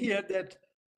can see here that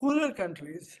poorer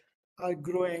countries are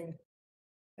growing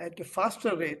at a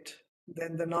faster rate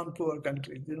than the non-poor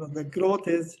countries. The growth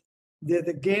is, there's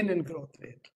a gain in growth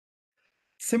rate.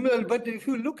 Similar, but if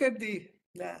you look at the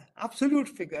absolute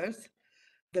figures,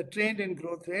 the trend in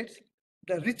growth rates,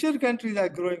 the richer countries are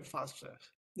growing faster.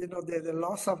 There's a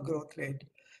loss of growth rate.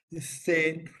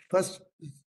 Say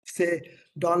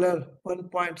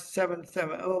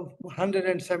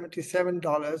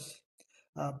 $177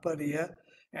 per year,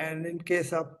 and in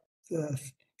case of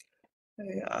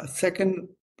second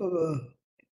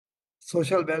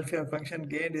social welfare function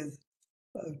gain is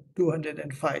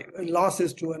 205. Loss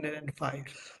is 205,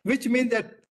 which means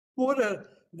that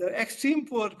the extreme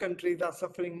poor countries are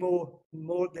suffering more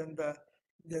than the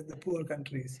poor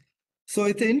countries. So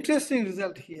it's an interesting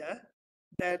result here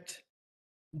that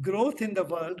growth in the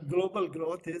world, global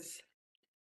growth, is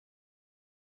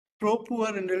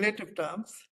pro-poor in relative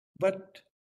terms, but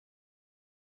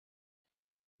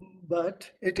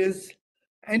it is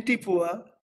anti-poor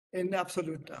in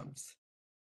absolute terms.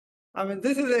 I mean,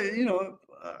 this is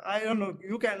I don't know,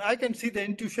 I can see the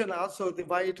intuition also,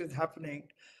 why it is happening,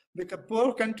 because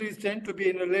poor countries tend to be,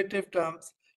 in relative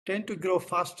terms, tend to grow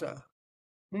faster.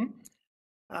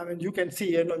 I mean, you can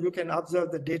see, you can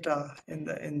observe the data in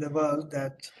the world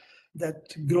that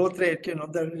growth rate,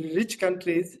 the rich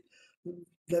countries,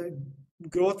 the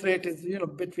growth rate is,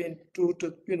 between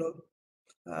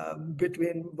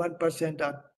 1%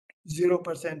 or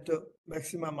 0% to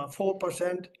maximum of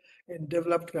 4% in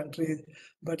developed countries,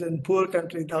 but in poor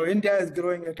countries, now India is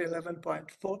growing at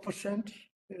 11.4%,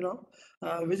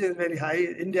 which is very high.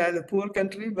 India is a poor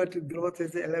country, but growth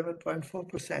is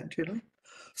 11.4%,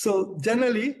 So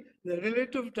generally, the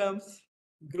relative terms,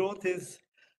 growth is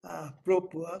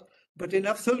pro-poor, but in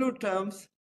absolute terms,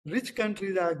 rich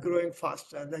countries are growing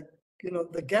faster.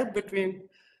 The gap between,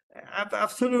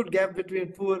 absolute gap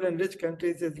between poor and rich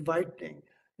countries is widening,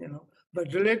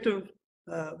 but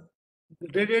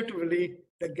relatively,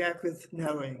 the gap is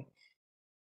narrowing.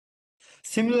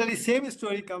 Similarly, same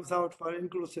story comes out for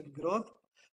inclusive growth.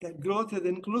 That growth is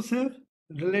inclusive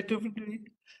relatively,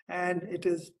 and it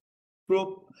is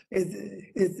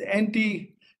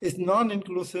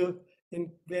non-inclusive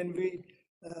when we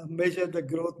measure the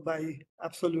growth by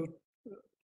absolute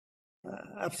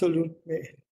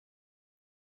way.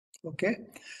 Okay.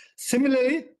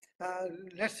 Similarly,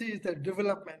 let's see the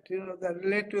development, the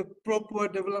relative pro-poor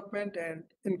development and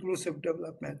inclusive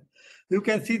development. You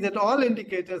can see that all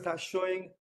indicators are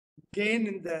showing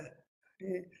gain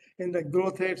in the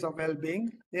growth rates of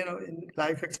well-being, in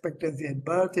life expectancy at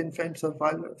birth, infant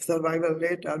survival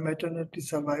rate, or maternity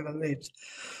survival rates.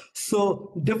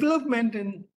 So development,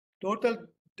 in total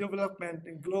development,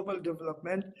 in global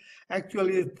development,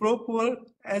 actually is pro-poor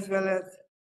as well as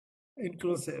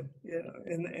inclusive,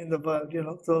 in the world,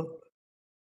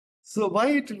 So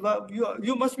why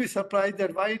you must be surprised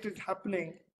that why it is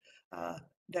happening,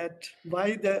 that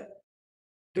why the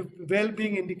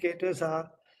well-being indicators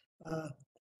are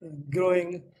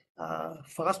growing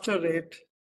faster rate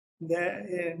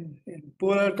than in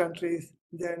poorer countries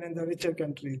than in the richer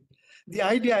countries. The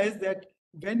idea is that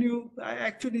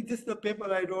actually, this is the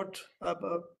paper I wrote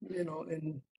about,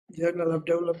 in Journal of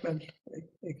Development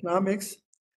Economics,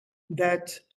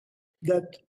 that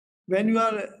when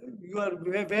your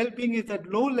well-being is at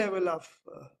low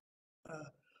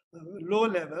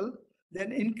level,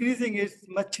 then increasing is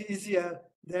much easier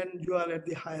than you are at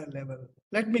the higher level.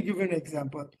 Let me give you an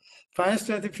example. For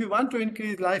instance, if you want to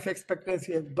increase life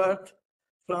expectancy at birth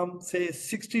from, say,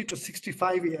 60 to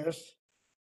 65 years,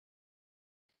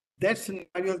 that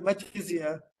scenario is much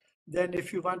easier than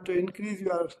if you want to increase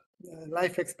your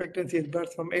life expectancy at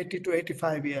birth from 80 to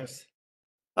 85 years.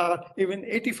 Even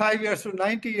 85 years to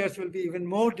 90 years will be even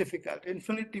more difficult,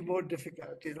 infinitely more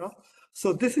difficult,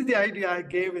 So this is the idea I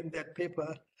gave in that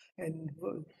paper, in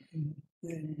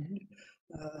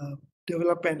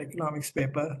Development Economics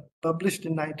paper, published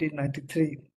in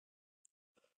 1993.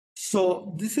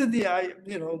 So this is the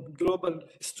global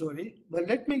story. But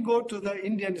let me go to the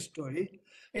Indian story.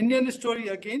 Indian story,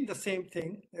 again, the same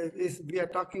thing. Is we are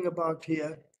talking about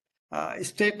here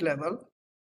state level.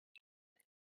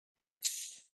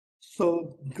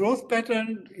 So growth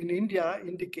pattern in India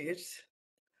indicates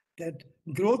that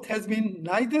growth has been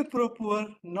neither pro-poor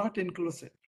nor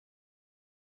inclusive.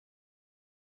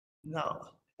 Now,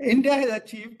 India has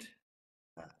achieved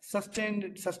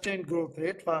sustained growth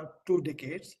rate for 2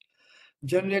 decades,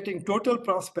 generating total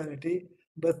prosperity,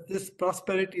 but this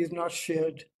prosperity is not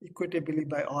shared equitably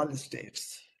by all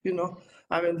states.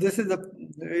 I mean, this is a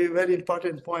very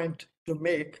important point to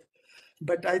make,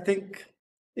 but I think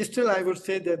still I would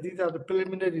say that these are the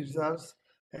preliminary results,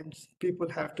 and people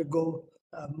have to go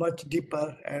much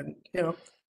deeper and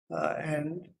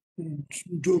and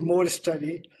do more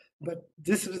study. But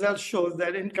this result shows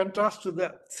that in contrast to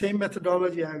the same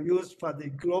methodology I've used for the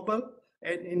global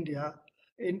and India,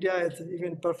 India is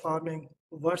even performing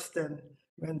worse than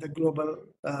when the global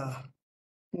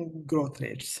growth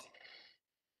rates.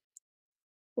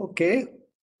 Okay,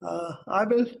 I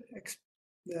will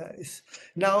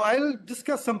now I'll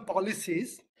discuss some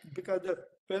policies because the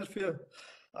welfare,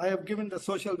 I have given the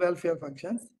social welfare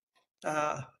functions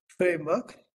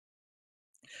framework.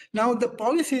 Now the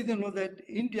policies, that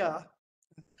India,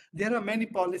 there are many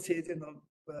policies,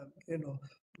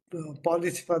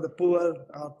 policy for the poor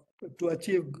to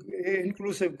achieve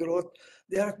inclusive growth.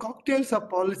 There are cocktails of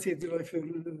policies. If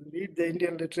you read the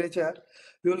Indian literature,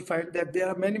 you will find that there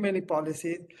are many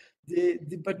policies,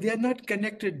 but they are not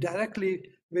connected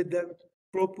directly with the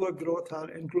pro-poor growth or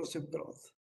inclusive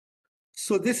growth.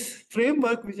 So this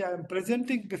framework which I am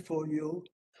presenting before you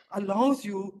allows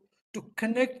you to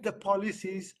connect the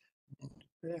policies,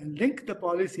 link the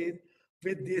policies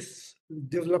with these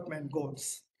development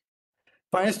goals.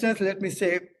 For instance, let me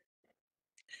say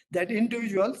that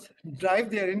individuals drive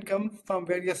their income from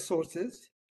various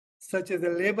sources, such as the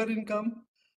labor income,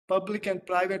 public and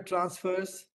private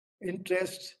transfers,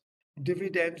 interest,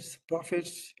 dividends,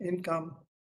 profits, income,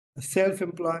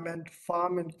 self-employment,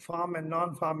 farm and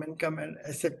non-farm income, and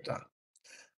etc.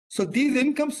 So these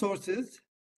income sources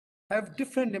have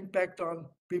different impact on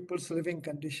people's living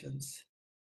conditions.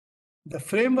 The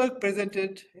framework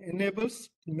presented enables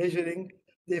measuring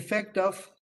the effect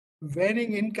of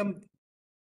varying income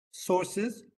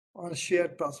sources on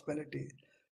shared prosperity.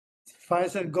 For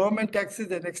instance, government taxes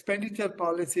and expenditure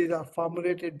policies are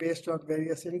formulated based on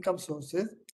various income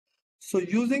sources. So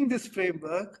using this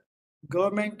framework,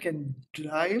 government can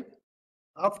drive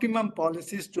optimum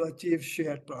policies to achieve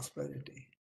shared prosperity.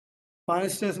 For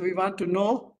instance, we want to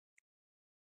know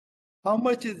how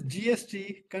much is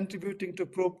GST contributing to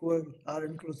pro-poor or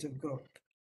inclusive growth.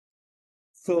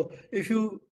 So if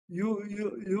you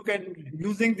can,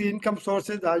 using the income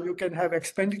sources, or you can have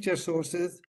expenditure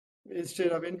sources,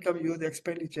 instead of income, use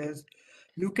expenditures.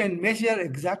 You can measure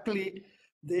exactly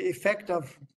the effect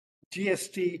of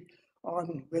GST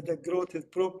on whether growth is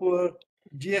pro-poor,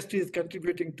 GST is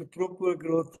contributing to pro-poor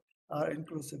growth or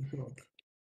inclusive growth.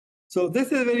 So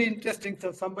this is very interesting.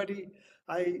 So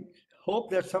I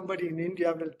hope that somebody in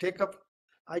India will take up,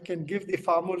 I can give the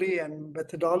formulae and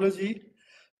methodology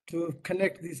to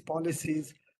connect these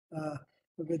policies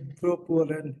with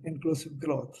pro-poor and inclusive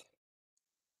growth.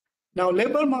 Now,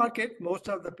 labor market, most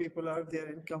of the people earn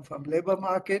their income from labor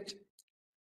market.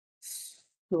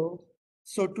 So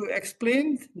to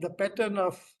explain the pattern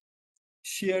of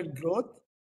shared growth,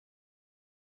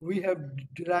 we have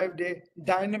derived a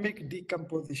dynamic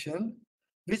decomposition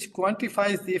which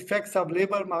quantifies the effects of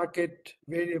labor market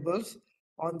variables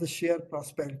on the shared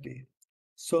prosperity.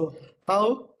 So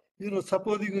how,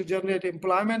 supposing you generate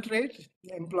employment,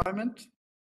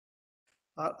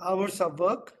 hours of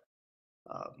work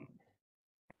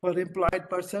per employed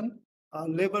person,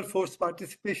 labor force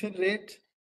participation rate,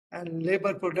 and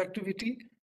labor productivity.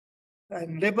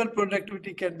 And labor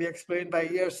productivity can be explained by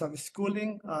years of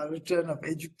schooling,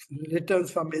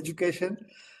 returns from education,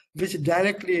 which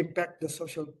directly impact the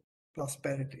social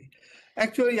prosperity.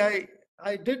 Actually,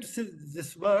 I did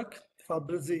this work for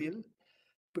Brazil,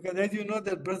 because as you know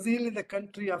that Brazil is a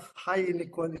country of high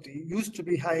inequality, used to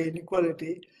be high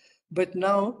inequality, but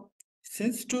now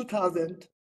since 2000,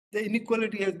 the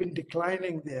inequality has been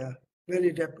declining there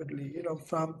very rapidly.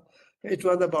 It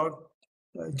was about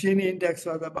Gini index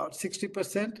was about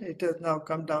 60%. It has now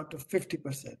come down to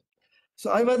 50%. So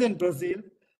I was in Brazil.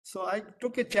 So I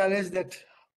took a challenge that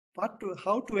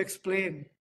how to explain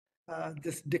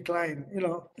this decline,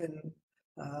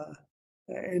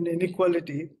 in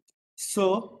inequality.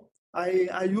 So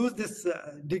I used this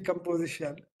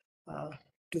decomposition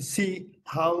to see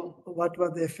what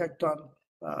was the effect on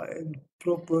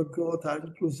pro-poor growth or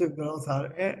inclusive growth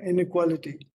or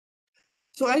inequality.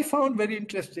 So I found very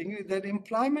interesting that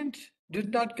employment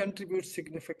did not contribute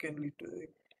significantly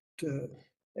to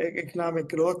economic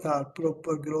growth or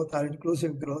proper growth or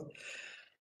inclusive growth.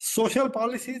 Social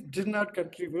policies did not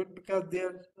contribute because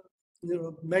their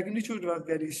magnitude was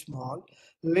very small.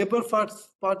 Labor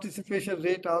participation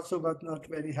rate also was not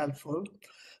very helpful.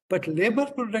 But labor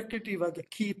productivity was the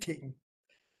key thing.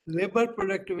 Labor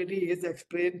productivity is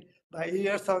explained by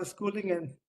years of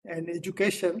schooling and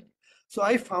education. So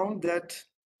I found that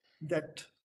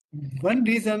one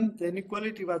reason the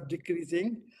inequality was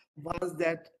decreasing was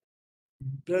that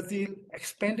Brazil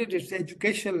expanded its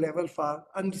education level for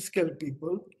unskilled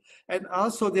people, and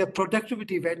also their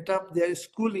productivity went up, their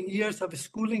schooling, years of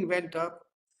schooling went up,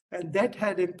 and that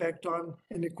had impact on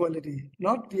inequality,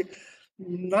 not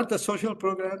the social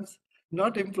programs,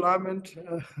 not employment,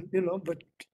 but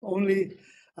only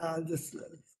this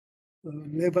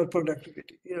labor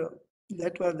productivity.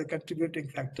 That was the contributing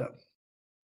factor.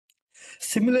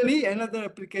 Similarly, another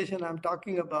application I'm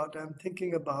thinking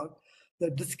about, the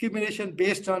discrimination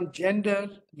based on gender,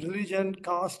 religion,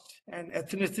 caste, and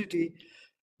ethnicity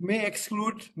may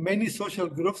exclude many social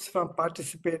groups from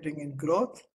participating in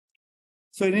growth.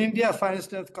 So in India, for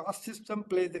instance, caste system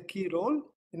plays a key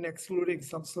role in excluding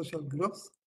some social groups,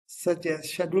 such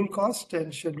as scheduled caste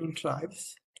and scheduled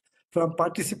tribes, from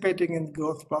participating in the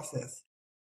growth process.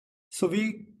 So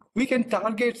we can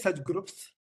target such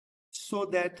groups so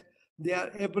that they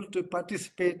are able to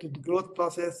participate in the growth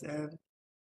process and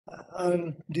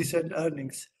earn decent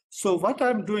earnings. So what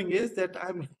I'm doing is that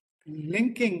I'm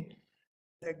linking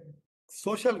the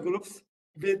social groups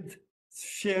with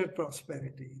shared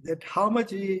prosperity, that how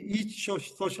much each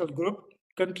social group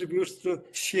contributes to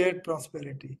shared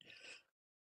prosperity.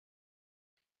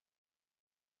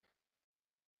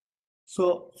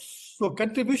 So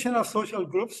contribution of social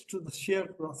groups to the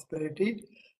shared prosperity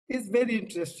is very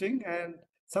interesting, and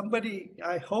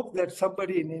I hope that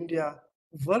somebody in India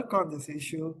work on this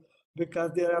issue,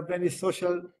 because there are many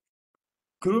social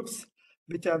groups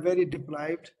which are very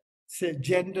deprived, say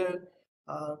gender,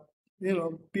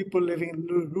 people living in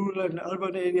rural and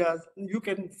urban areas. You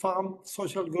can form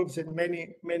social groups in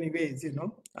many ways.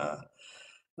 You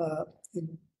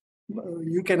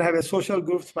can have a social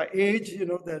groups by age,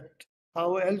 that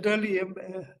how elderly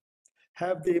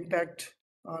have the impact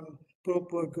on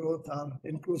proper growth or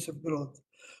inclusive growth.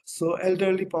 So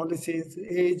elderly policies,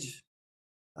 age,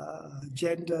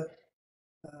 gender,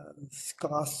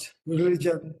 caste,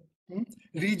 religion,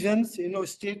 regions,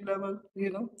 state level,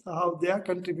 how they are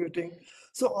contributing.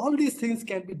 So all these things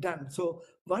can be done. So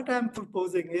what I'm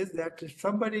proposing is that if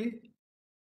somebody,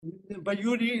 but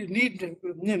you need,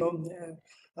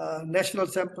 national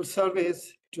sample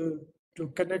surveys to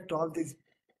connect all these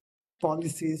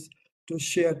policies to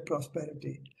shared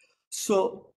prosperity.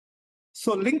 So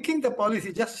linking the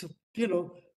policy, just,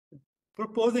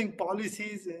 proposing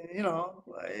policies,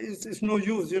 it's no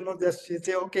use, just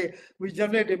say, okay, we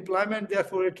generate employment,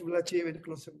 therefore it will achieve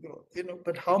inclusive growth,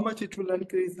 but how much it will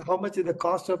increase, how much is the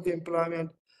cost of the employment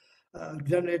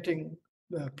generating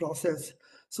process.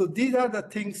 So these are the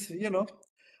things,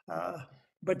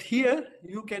 but here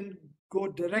you can go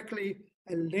directly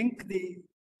and link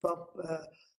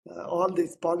all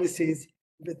these policies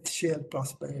with shared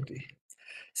prosperity.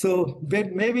 So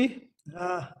maybe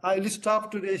I'll stop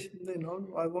today.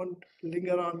 I won't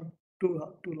linger on too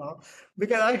long,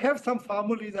 because I have some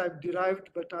formulas I've derived,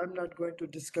 but I'm not going to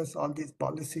discuss all these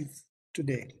policies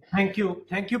today. Thank you,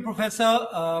 Professor.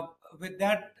 With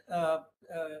that,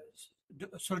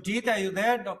 Surjit, are you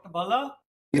there, Dr. Bhalla?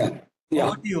 Yeah.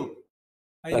 Over to you.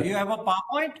 Do you have a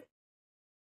PowerPoint?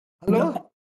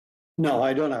 Hello? No,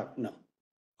 I don't have. No.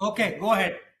 Okay, go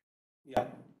ahead. Yeah.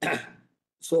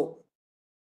 So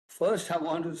first, I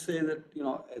want to say that,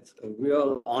 it's a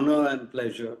real honor and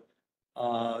pleasure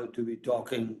to be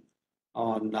talking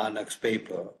on Nanak's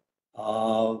paper.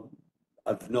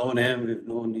 I've known him, we've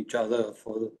known each other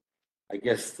for, I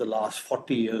guess, the last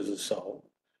 40 years or so.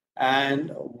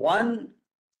 And one,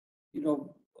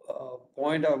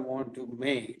 point I want to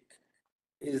make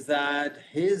is that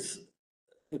it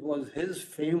was his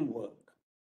framework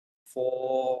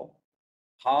for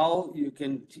how you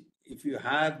can, if you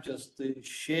have just the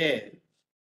share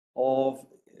of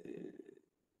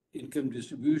income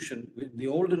distribution. In the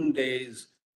olden days,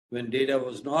 when data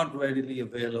was not readily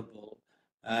available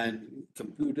and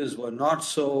computers were not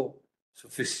so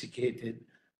sophisticated,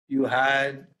 you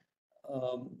had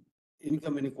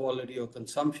income inequality or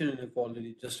consumption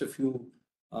inequality, just a few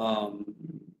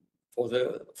for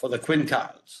the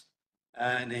quintiles.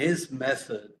 And his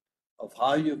method of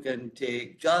how you can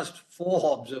take just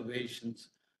 4 observations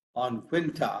on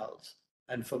quintiles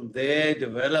and from there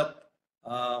develop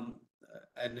and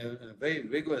in a very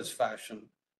rigorous fashion,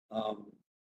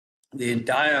 the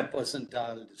entire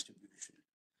percentile distribution.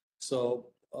 So,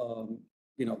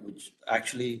 which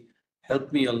actually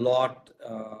helped me a lot.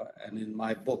 And in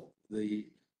my book,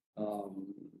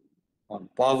 on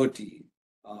poverty,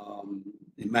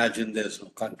 Imagine There's No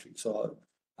Country. So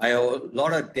I owe a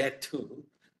lot of debt to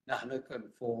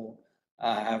Nanak for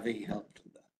having helped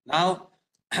with that. Now,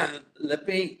 let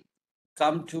me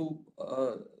come to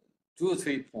 2 or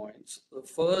 3 points. The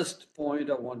first point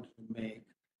I wanted to make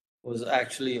was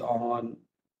actually on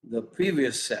the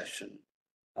previous session,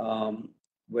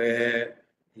 where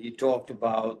he talked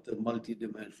about the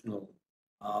multidimensional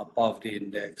poverty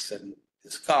index and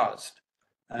discussed.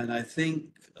 And I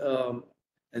think,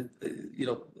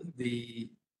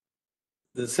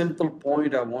 the simple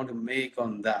point I want to make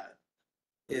on that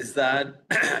is that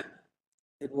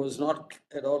it was not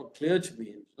at all clear to me.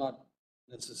 It's not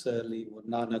necessarily what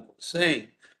Nanak was saying,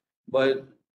 but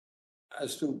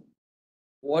as to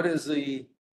what is the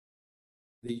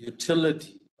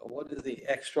utility, or what is the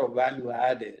extra value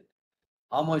added,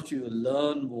 how much you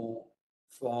learn more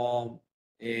from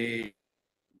a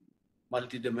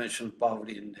multidimensional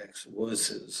poverty index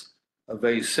versus a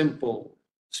very simple,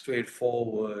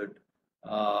 straightforward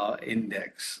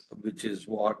index, which is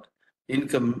what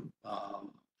income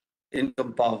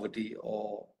poverty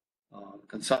or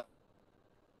consumption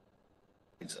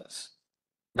is us.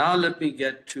 Now let me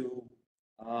get to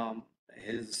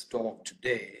his talk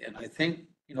today, and I think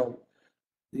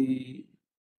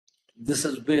this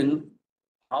has been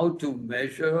how to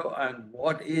measure and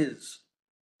what is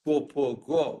poor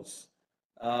growth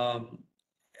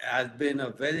has been a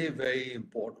very, very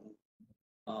important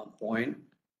point.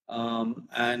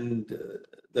 And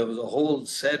there was a whole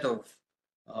set of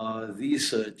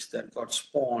research that got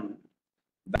spawned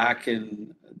back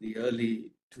in the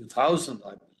early 2000s,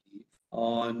 I believe,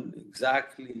 on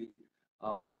exactly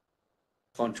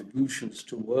contributions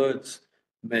towards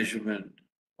measurement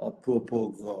of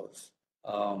poor growth.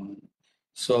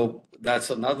 So that's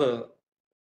another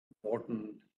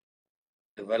important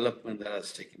development that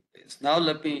has taken place. Now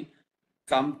let me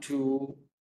come to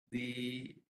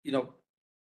the,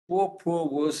 poor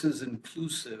versus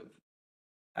inclusive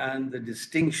and the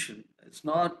distinction. It's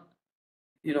not,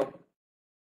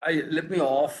 let me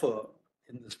offer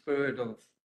in the spirit of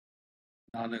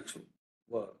Nanak's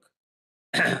work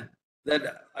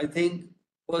that I think,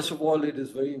 first of all, it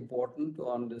is very important to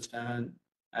understand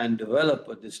and develop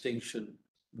a distinction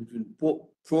between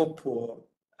poor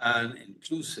and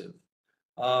inclusive.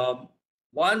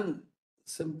 One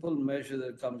simple measure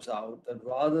that comes out that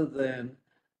rather than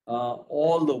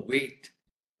all the weight,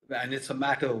 and it's a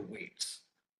matter of weights,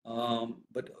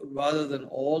 but rather than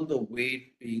all the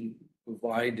weight being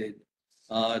provided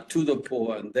to the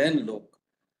poor and then look,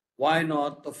 why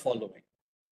not the following?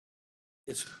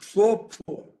 It's poor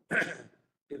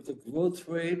if the growth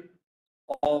rate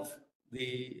of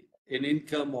in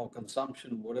income or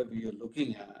consumption, whatever you're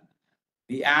looking at,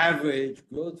 the average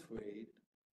growth rate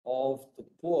of the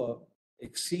poor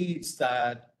exceeds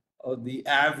that of the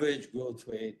average growth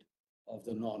rate of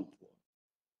the non-poor.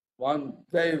 One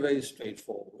very, very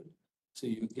straightforward. So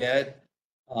you get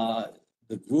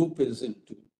the group is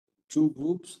into 2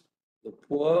 groups, the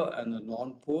poor and the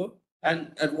non-poor,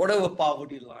 and at whatever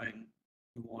poverty line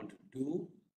you want to do,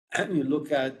 and you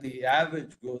look at the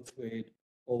average growth rate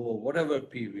over whatever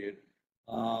period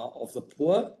of the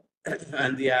poor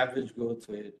and the average growth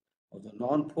rate of the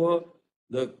non-poor.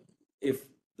 If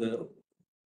the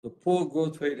poor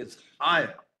growth rate is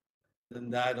higher than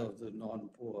that of the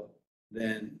non-poor,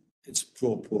 then it's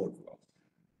poor growth.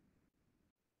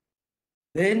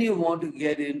 Then you want to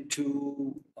get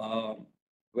into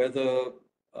whether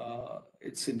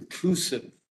it's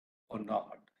inclusive or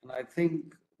not. And I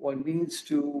think one needs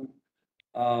to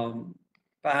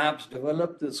perhaps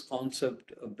develop this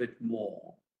concept a bit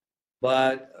more.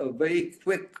 But a very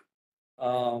quick,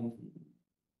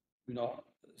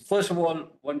 first of all,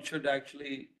 one should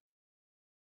actually,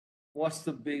 why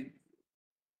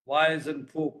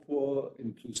isn't poor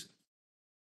inclusive?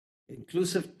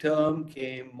 Inclusive term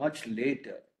came much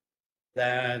later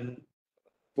than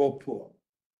poor.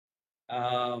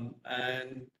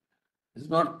 And it's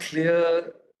not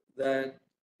clear that,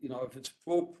 if it's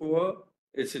poor,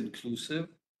 it's inclusive.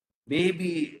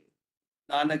 Maybe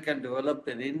Nanak can develop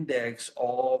an index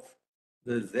of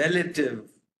the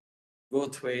relative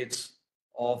growth rates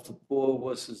of the poor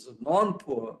versus the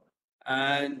non-poor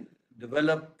and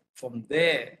develop from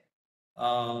there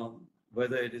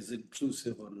whether it is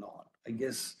inclusive or not. I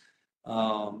guess,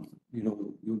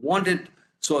 you want it,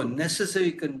 so a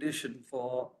necessary condition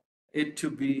for it to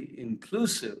be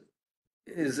inclusive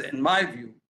is, in my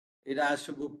view, it has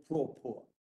to go pro-poor.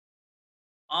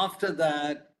 After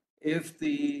that, if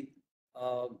the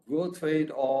growth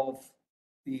rate of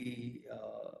the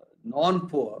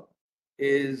non-poor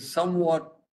is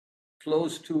somewhat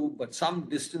close to, but some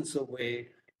distance away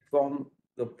from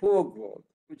the poor growth,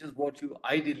 which is what you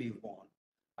ideally want,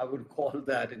 I would call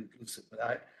that inclusive.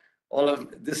 But all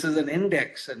of this is an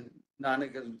index, and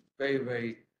Nanak is very,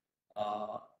 very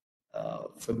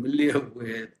familiar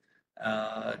with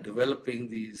developing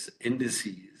these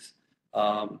indices.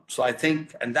 So I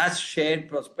think, and that's shared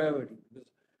prosperity.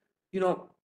 You know,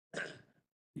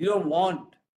 you don't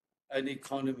want an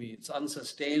economy, it's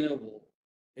unsustainable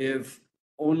if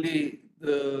only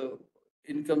the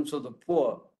incomes of the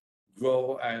poor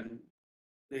grow and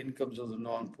the incomes of the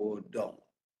non-poor don't.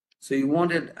 So you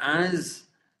want it as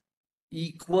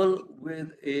equal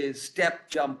with a step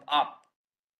jump up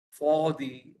for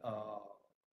the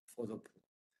poor.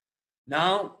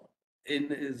 Now, in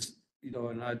his,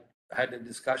 and I had a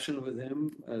discussion with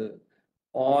him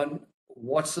on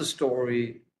what's the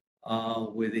story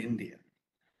with India.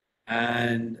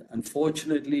 And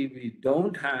unfortunately, we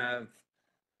don't have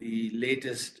the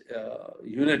latest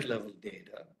unit level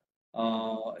data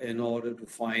in order to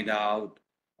find out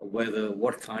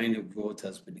what kind of growth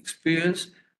has been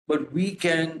experienced. But we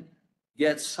can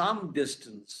get some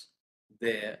distance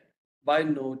there by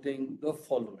noting the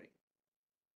following.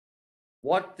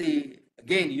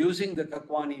 Again, using the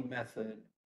Kakwani method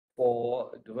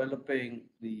for developing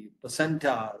the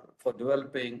percentile, for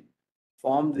developing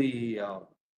from the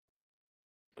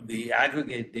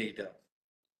aggregate data,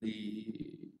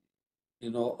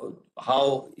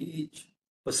 how each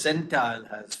percentile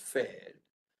has fared.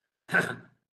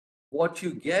 What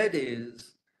you get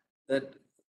is that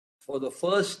for the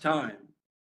first time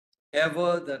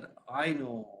ever that I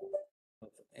know of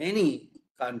any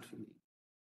country,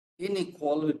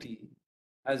 inequality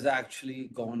has actually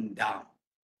gone down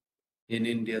in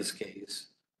India's case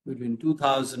between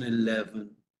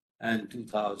 2011 and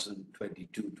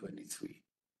 2022-23.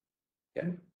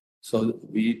 Okay? So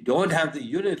we don't have the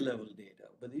unit level data,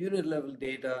 but the unit level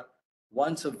data,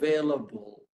 once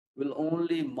available, will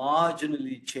only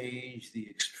marginally change the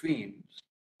extremes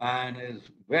and is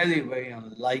very, very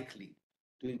unlikely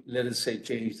to, let us say,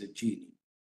 change the Gini.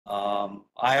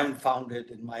 I haven't found it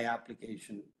in my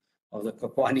application of the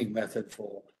Kakwani method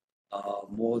for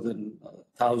more than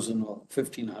 1,000 or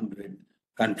 1,500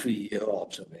 country year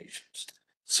observations.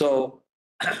 So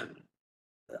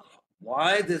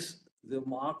why this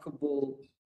remarkable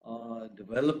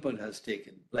development has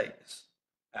taken place?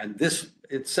 And this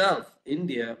itself,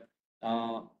 India,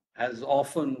 has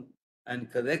often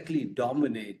and correctly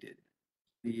dominated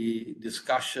the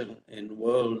discussion in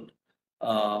world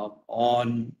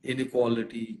on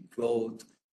inequality, growth,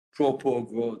 pro-poor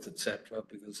growth, etc.,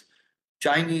 because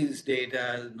Chinese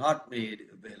data is not made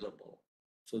available.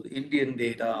 So the Indian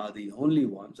data are the only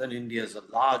ones, and India is a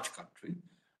large country.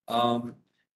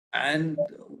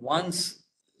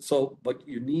 But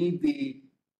you need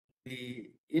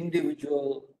the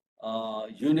individual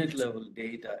unit level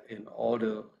data in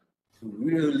order to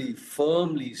really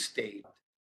firmly state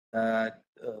that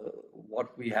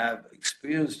what we have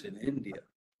experienced in India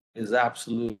is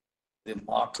absolutely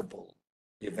remarkable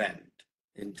event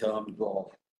in terms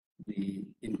of the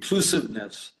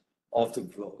inclusiveness of the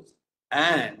growth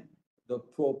and the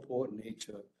pro-poor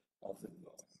nature of the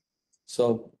growth.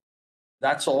 So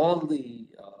that's all the,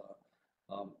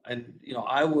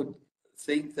 I would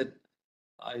think that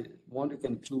I want to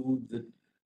conclude that,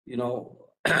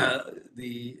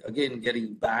 again,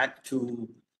 getting back to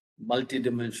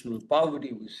multidimensional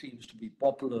poverty, which seems to be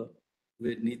popular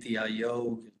with Niti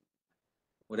Aayog,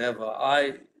 whatever,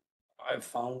 I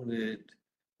found it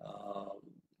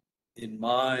in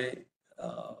my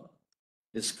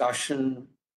discussion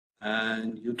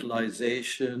and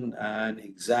utilization and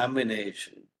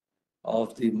examination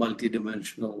of the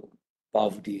multidimensional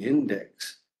poverty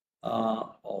index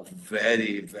of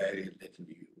very, very little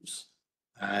use.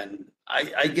 And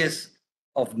I guess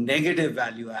of negative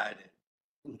value added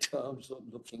in terms of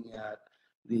looking at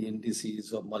the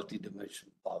indices of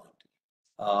multidimensional poverty.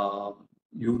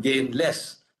 You gain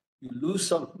less, you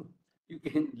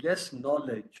gain less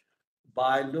knowledge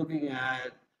by looking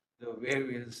at the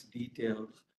various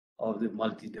details of the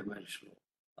multidimensional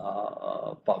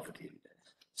poverty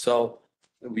index. So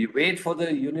we wait for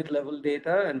the unit level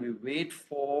data, and we wait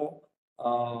for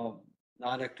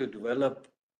Nanak to develop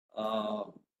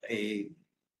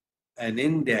an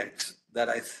index that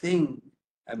I think,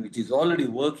 and which is already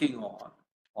working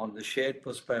on the shared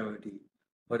prosperity,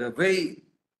 but a very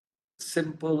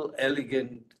simple,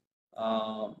 elegant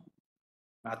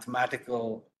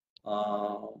mathematical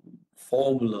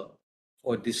formula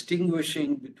for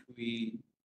distinguishing between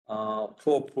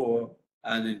proper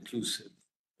and inclusive.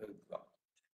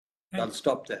 I'll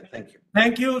stop there. Thank you.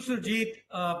 Thank you,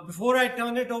 Surjit. Before I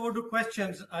turn it over to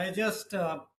questions, I just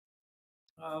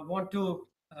want to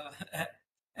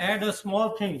add a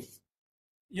small thing.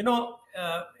 You know,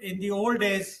 in the old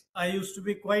days, I used to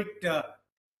be quite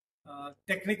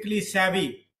technically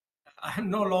savvy.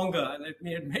 I'm no longer, let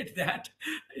me admit that.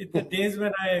 In the days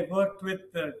when I worked with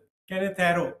Kenneth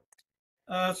Arrow.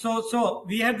 So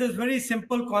we had this very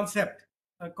simple concept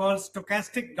called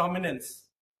stochastic dominance.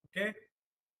 Okay,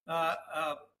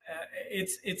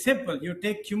 it's simple. You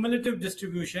take cumulative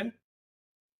distribution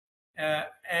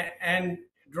and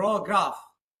draw a graph,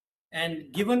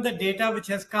 and given the data which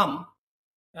has come,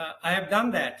 I have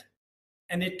done that,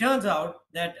 and it turns out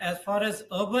that as far as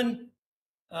urban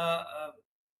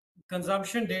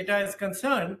consumption data is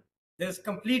concerned, there's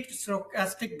complete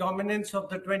stochastic dominance of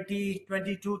the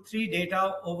 2022-3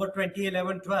 data over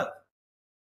 2011-12.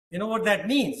 You know what that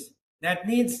means? That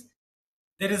means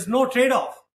there is no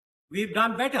trade-off. We've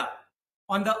done better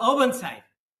on the urban side.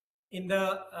 In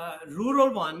the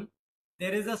rural one,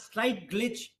 there is a slight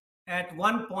glitch at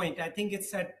one point. I think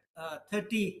it's at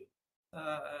 20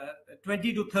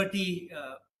 to 30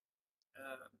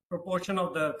 proportion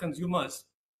of the consumers.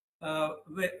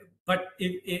 But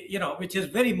you know, which is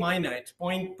very minor, it's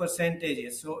point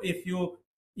percentages. So if you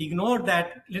ignore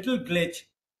that little glitch,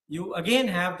 you again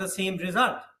have the same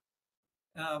result,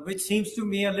 which seems to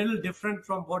me a little different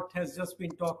from what has just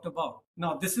been talked about.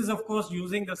 Now, this is of course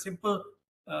using the simple,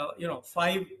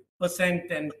 5%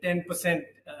 and 10%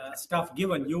 stuff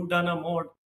given. You've done a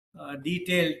more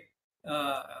detailed,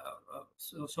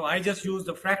 so I just use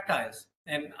the fractals,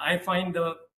 and I find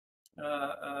the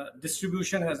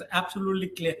distribution has absolutely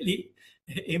clearly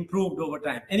improved over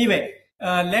time. Anyway,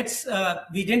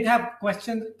 we didn't have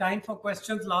time for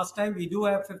questions last time. We do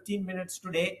have 15 minutes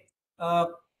today.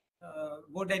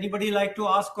 Would anybody like to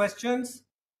ask questions?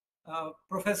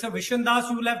 Professor Vishandas,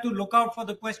 you will have to look out for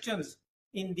the questions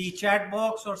in the chat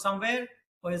box or somewhere,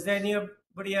 or is there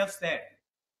anybody else there?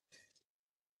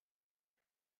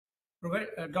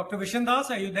 Dr. Vishandas,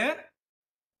 are you there?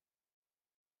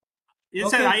 Yes,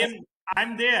 Okay. sir,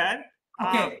 I'm there.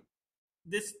 Okay.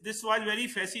 This was very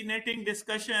fascinating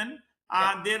discussion.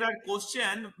 Yeah. There are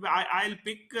questions. I'll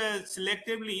pick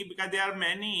selectively because there are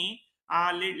many.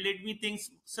 Let me think,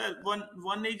 sir.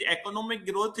 One is economic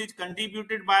growth is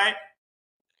contributed by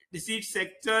receipt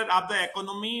sector of the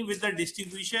economy with the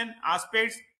distribution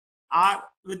aspects are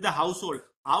with the household.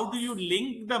 How do you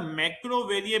link the macro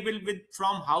variable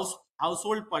from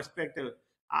household perspective?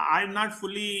 I'm not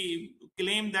fully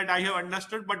claim that I have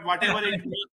understood, but whatever it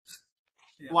means,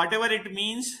 whatever it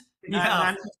means.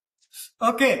 Yeah.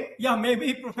 Okay. Yeah.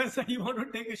 Maybe Professor, you want to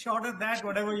take a shot at that?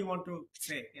 Whatever you want to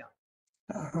say.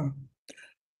 Yeah.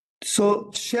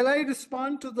 So shall I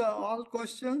respond to all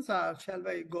questions, or shall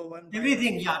I go one by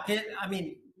Everything. one? Yeah. I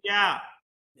mean. Yeah.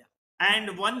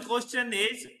 And one question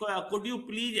is, could you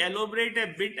please elaborate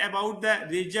a bit about the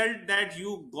result that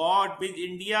you got with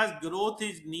India's growth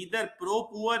is neither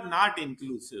pro-poor not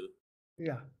inclusive?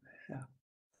 Yeah.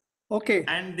 Okay.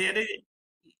 And there is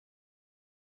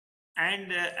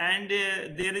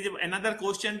there is another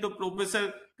question to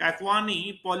Professor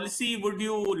Kakwani. Policy, would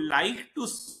you like to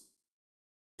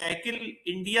tackle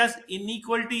India's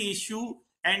inequality issue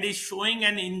and is showing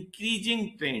an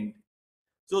increasing trend?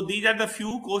 So these are the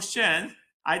few questions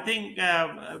I think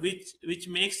which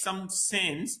makes some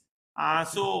sense.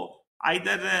 So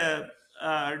either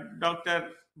Dr.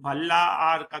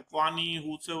 Bhalla or Kakwani,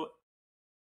 whoso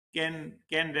can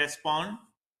respond.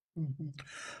 Mm-hmm.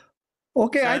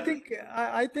 Okay, Sir?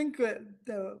 I think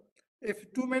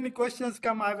if too many questions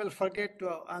come, I will forget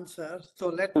to answer. So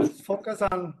let's focus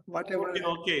on whatever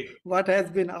what has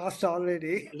been asked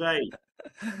already. Right.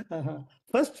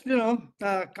 First,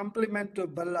 compliment to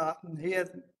Bhalla. He has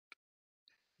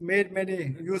made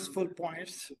many useful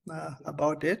points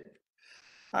about it.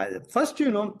 First,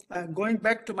 going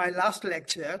back to my last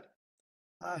lecture,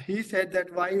 he said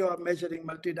that why you are measuring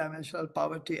multidimensional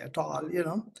poverty at all,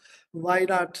 why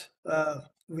not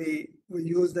we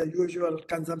use the usual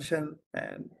consumption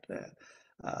and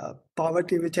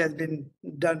poverty which has been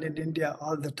done in India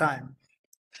all the time.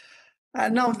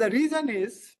 And now the reason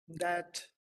is that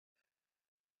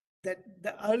the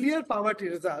earlier poverty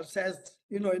results, as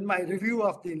in my review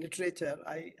of the literature,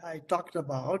 I talked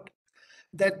about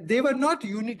that they were not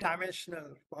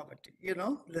unidimensional poverty,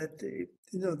 that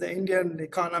the Indian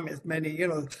economists, many,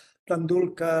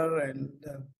 Tendulkar and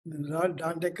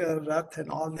Dandekar, Rath and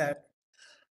all that,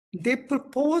 they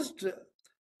proposed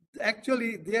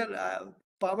actually their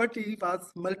poverty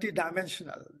was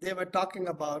multidimensional. They were talking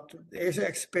about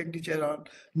expenditure on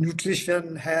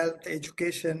nutrition, health,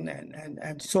 education,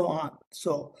 and so on.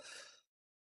 So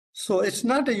it's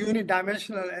not a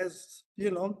unidimensional, as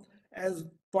as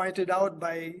pointed out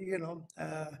by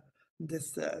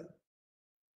this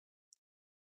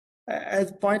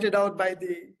as pointed out by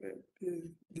the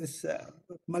this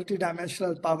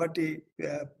multidimensional poverty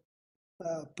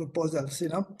proposals.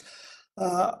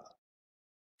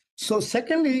 So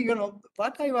secondly,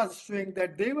 what I was doing,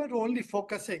 that they were only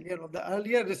focusing, the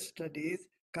earlier studies,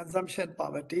 consumption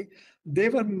poverty, they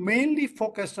were mainly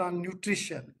focused on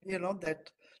nutrition, that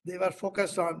they were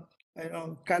focused on,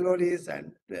 calories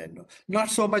and not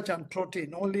so much on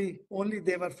protein, only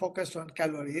they were focused on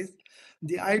calories.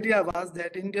 The idea was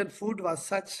that Indian food was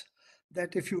such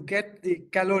that if you get the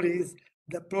calories,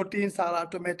 the proteins are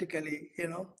automatically,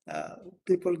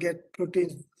 people get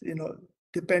proteins,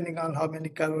 depending on how many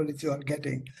calories you are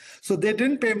getting. So they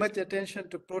didn't pay much attention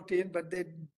to protein, but they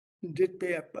did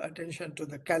pay attention to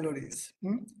the calories.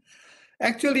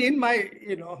 Actually, in my,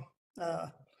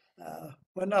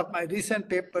 one of my recent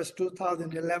papers,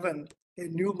 2011, a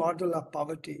new model of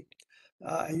poverty,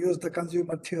 I used the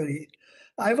consumer theory.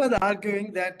 I was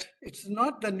arguing that it's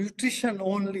not the nutrition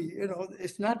only,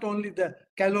 it's not only the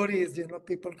calories,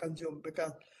 people consume,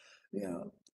 because,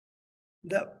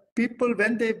 the people,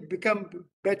 when they become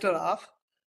better off,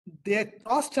 their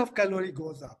cost of calorie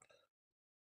goes up.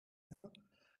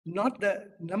 Not the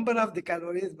number of the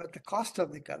calories, but the cost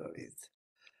of the calories.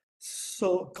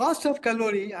 So cost of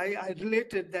calorie, I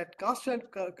related that cost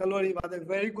of calorie was a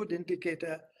very good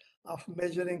indicator of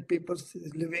measuring people's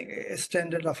living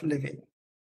standard of living.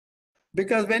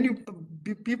 Because when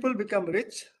people become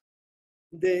rich,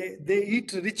 they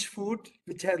eat rich food,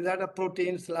 which has a lot of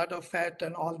proteins, a lot of fat,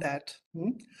 and all that.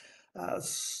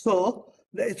 So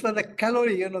it was a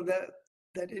calorie,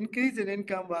 that increase in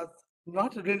income was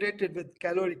not related with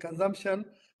calorie consumption,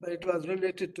 but it was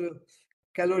related to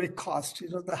calorie cost,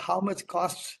 how much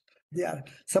cost they are.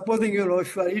 Supposing,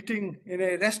 if you are eating in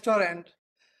a restaurant,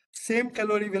 same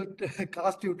calorie will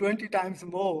cost you 20 times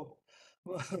more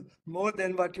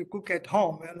than what you cook at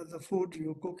home, the food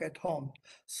you cook at home.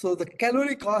 So the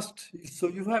calorie cost, so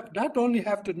you have not only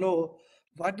have to know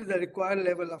what is the required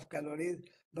level of calories,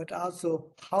 but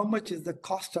also how much is the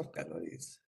cost of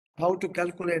calories, how to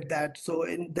calculate that. So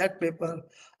in that paper,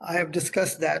 I have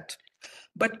discussed that.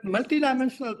 But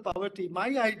multidimensional poverty,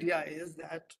 my idea is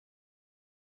that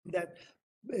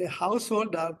a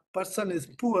household or person is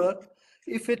poor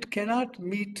if it cannot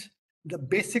meet the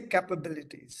basic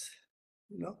capabilities.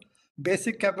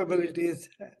 Basic capabilities.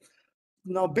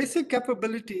 Now, basic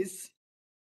capabilities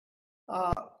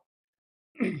are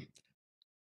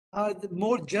the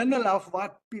more general of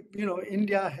what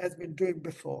India has been doing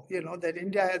before. That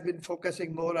India has been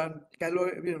focusing more on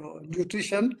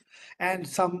nutrition and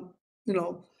some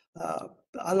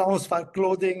allowance for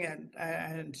clothing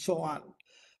and so on.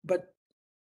 But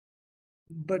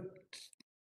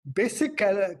basic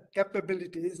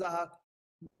capabilities are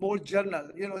more general.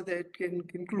 They can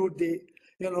include the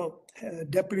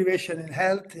deprivation in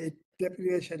health,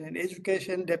 deprivation in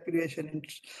education, deprivation in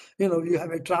you have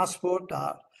a transport,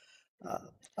 or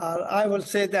I will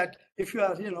say that if you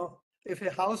are if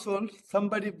a household,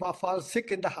 somebody falls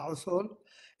sick in the household,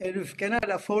 and if cannot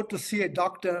afford to see a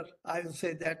doctor, I will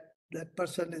say that that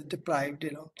person is deprived.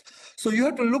 So you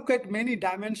have to look at many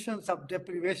dimensions of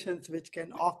deprivations which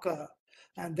can occur,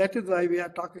 and that is why we are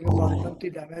talking about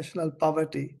multidimensional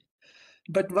poverty.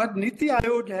 But what Niti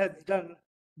Aayog has done,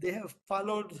 they have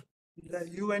followed the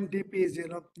UNDP's,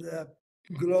 the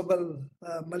Global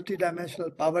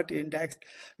Multidimensional Poverty Index,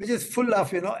 which is full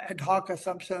of, ad hoc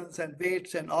assumptions and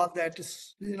weights and all that.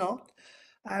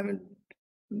 I mean,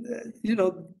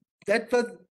 that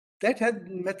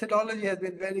methodology has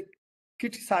been very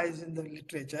criticized in the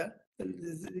literature.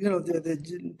 The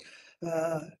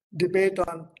debate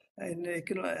on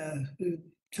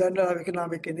Journal of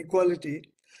Economic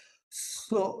Inequality.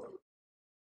 So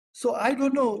I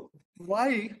don't know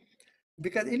why,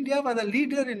 because India was a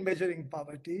leader in measuring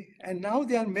poverty, and now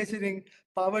they are measuring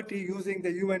poverty using the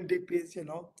UNDP's,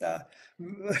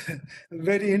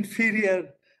 very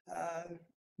inferior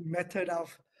method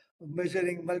of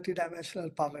measuring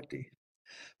multidimensional poverty.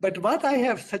 But what I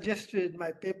have suggested in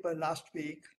my paper last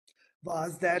week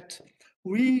was that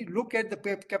we look at the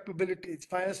capabilities.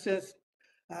 For instance,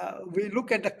 we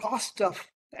look at the cost of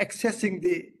accessing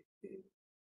the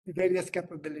various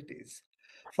capabilities.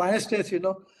 For instance,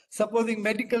 supposing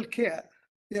medical care,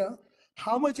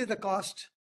 how much is the cost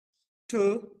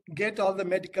to get all the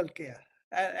medical care,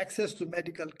 access to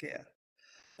medical care?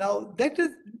 Now,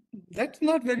 that's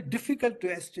not very difficult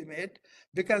to estimate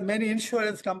because many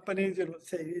insurance companies,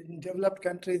 say in developed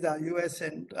countries, US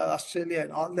and Australia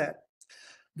and all that,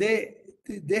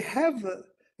 they have,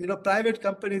 private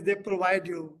companies, they provide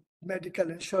you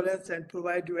medical insurance and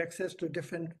provide you access to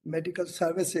different medical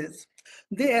services.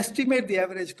 They estimate the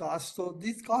average cost. So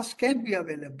these costs can be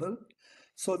available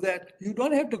so that you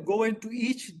don't have to go into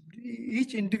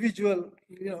each individual,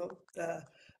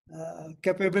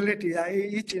 capability,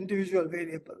 each individual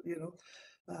variable,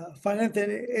 for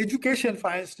instance, education,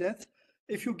 for instance,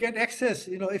 if you get access,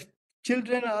 if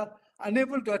children are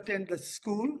unable to attend the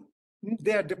school,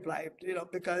 they are deprived,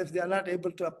 because if they are not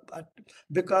able to,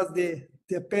 because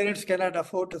their parents cannot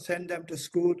afford to send them to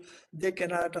school, they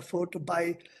cannot afford to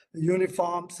buy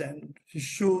uniforms and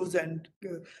shoes and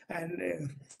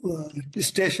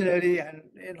stationery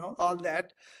and all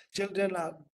that. Children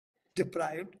are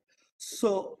deprived.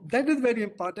 So that is very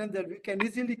important that we can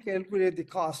easily calculate the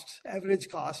cost, average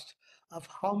cost of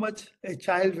how much a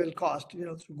child will cost,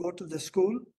 to go to the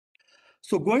school.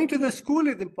 So going to the school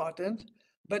is important,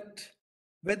 but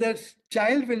whether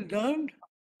child will learn,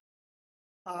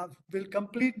 will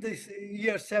complete this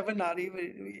year 7 or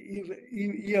even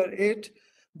year 8,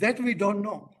 that we don't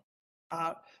know.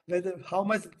 Whether how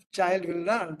much child will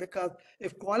learn, because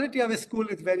if quality of a school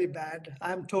is very bad,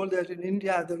 I'm told that in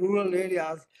India, the rural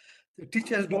areas, the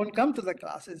teachers don't come to the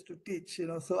classes to teach,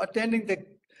 so attending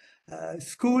the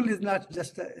school is not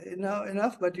just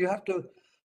enough, but you have to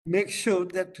make sure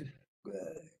that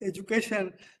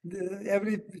education,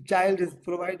 every child is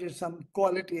provided some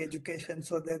quality education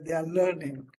so that they are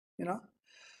learning,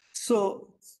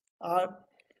 So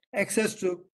access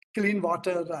to clean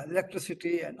water,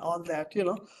 electricity, and all that,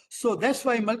 So that's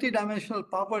why multidimensional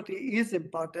poverty is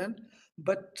important.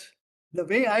 But the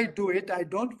way I do it, I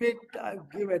don't give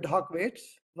ad hoc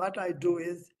weights. What I do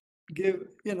is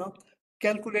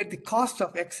calculate the cost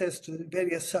of access to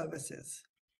various services.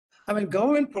 I mean,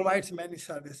 government provides many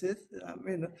services. I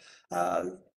mean,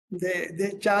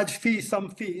 they charge some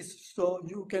fees, so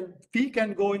fee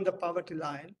can go in the poverty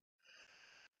line.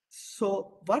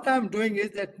 So what I'm doing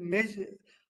is that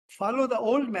follow the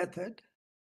old method,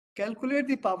 calculate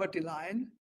the poverty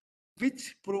line,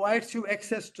 which provides you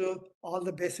access to all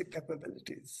the basic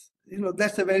capabilities.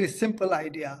 That's a very simple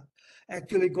idea.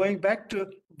 Actually, going back to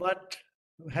what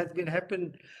has been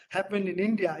happened in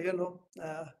India,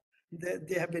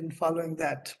 they have been following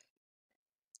that.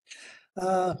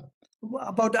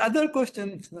 About the other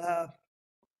questions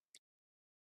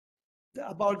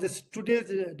about this today's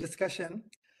discussion,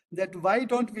 that why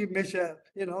don't we measure,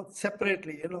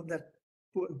 separately, that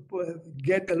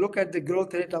get a look at the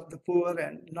growth rate of the poor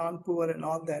and non-poor and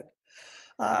all that.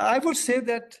 I would say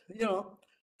that,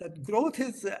 that growth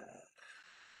is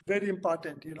very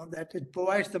important, that it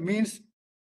provides the means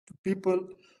to people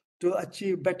to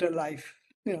achieve better life.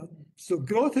 So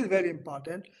growth is very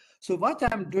important. So what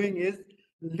I'm doing is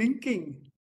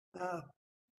linking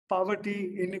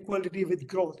poverty, inequality with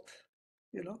growth.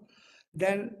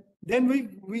 Then we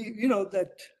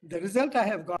that the result I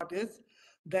have got is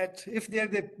that if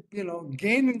there's a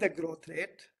gain in the growth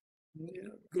rate,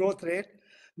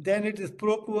 then it is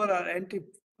pro-poor or anti,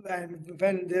 and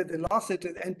when there's a loss, it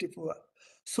is anti-poor.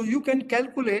 So you can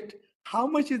calculate how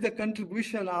much is the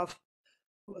contribution of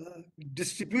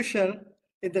distribution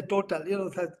in the total.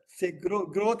 Say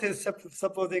growth is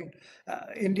supposing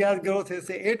India's growth is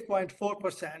say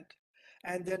 8.4%,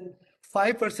 and then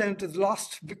 5% is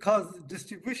lost because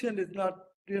distribution is not,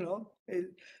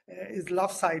 is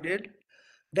lopsided.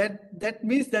 That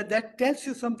means that tells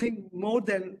you something more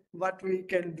than what we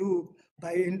can do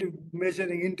by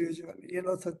measuring individually.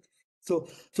 So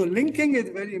linking is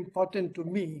very important to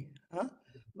me.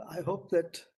 I hope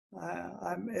that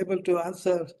I'm able to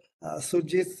answer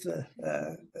Surjit's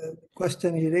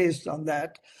question he raised on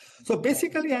that. So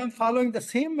basically, I'm following the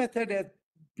same method as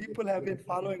people have been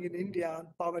following in India on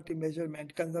poverty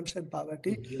measurement, consumption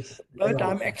poverty, but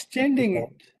I'm extending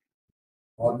it.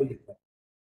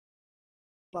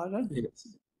 Pardon? Yes.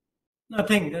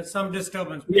 Nothing. There's some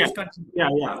disturbance. Please continue.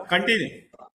 Yeah. Continue.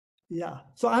 Yeah.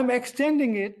 So I'm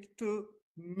extending it to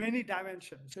many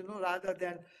dimensions, rather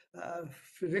than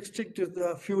restrict to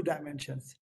the few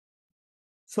dimensions.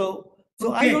 So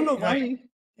okay. I don't know why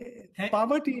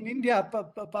poverty in India,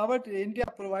 India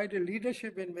provided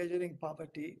leadership in measuring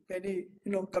poverty. Many,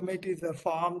 committees are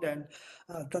formed, and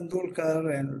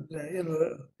Tendulkar and,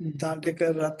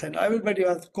 Dandekar, Rath, and everybody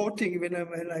was quoting when I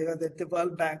was at the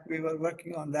World Bank, we were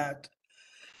working on that.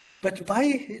 But why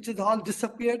it has all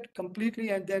disappeared completely,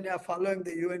 and then you are following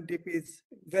the UNDP's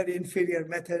very inferior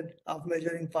method of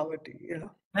measuring poverty, you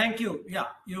know? Thank you. Yeah,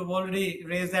 you've already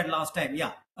raised that last time.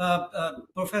 Yeah.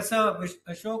 Professor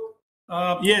Ashok,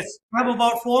 Yes. I have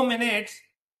about 4 minutes.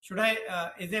 Should I,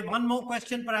 is there one more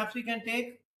question perhaps we can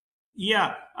take?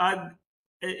 Yeah.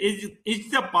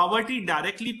 Is the poverty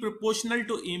directly proportional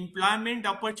to employment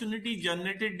opportunity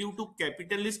generated due to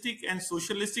capitalistic and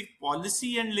socialistic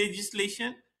policy and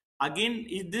legislation? Again,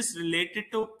 is this related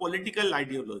to political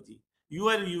ideology?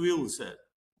 Your view, sir.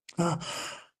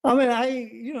 I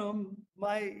mean,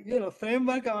 my,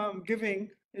 framework I'm giving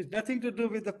is nothing to do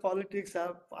with the politics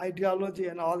of ideology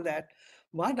and all that.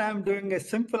 What I'm doing is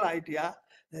simple idea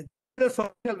that the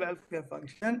social welfare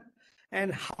function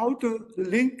and how to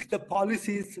link the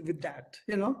policies with that,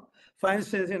 For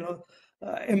instance,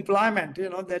 employment,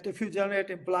 that if you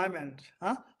generate employment,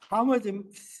 how much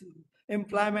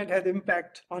employment has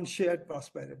impact on shared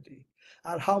prosperity?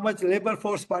 Or how much labor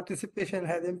force participation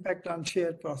has impact on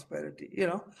shared prosperity,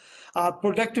 our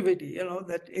productivity,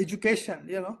 that education,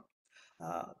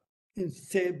 in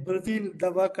say Brazil,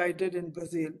 the work I did in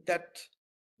Brazil, that,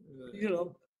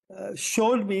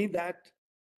 showed me that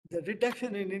the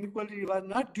reduction in inequality was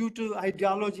not due to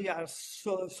ideology or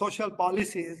social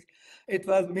policies. It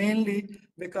was mainly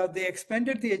because they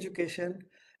expanded the education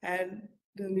and,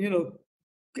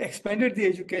 expanded the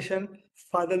education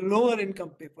for the lower income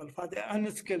people, for the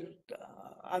unskilled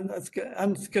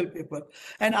people.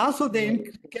 And also they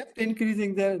kept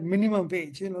increasing their minimum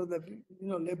wage, the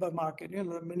labor market,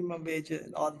 the minimum wage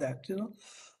and all that,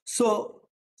 So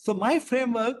my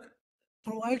framework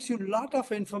provides you a lot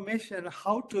of information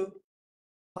how to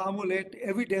formulate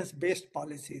evidence-based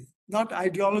policies, not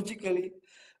ideologically,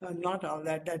 not all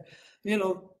that.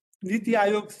 Niti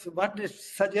Ayog's what it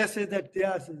suggests is that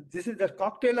this is the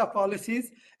cocktail of policies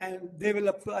and they will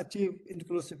achieve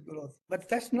inclusive growth. But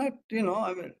that's not,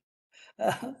 the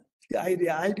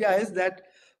idea. Idea is that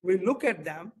we look at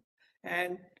them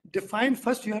and define,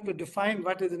 first you have to define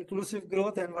what is inclusive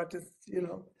growth and what is,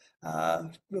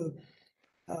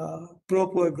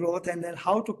 pro-poor growth, and then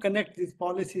how to connect these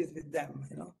policies with them,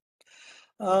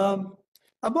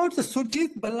 About the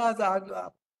Surjit Bhalla's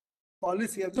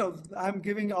policy, I'm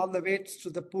giving all the weights to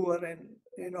the poor and,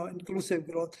 inclusive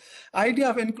growth. Idea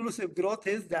of inclusive growth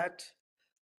is that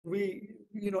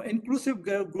inclusive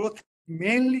growth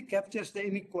mainly captures the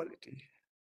inequality,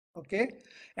 okay?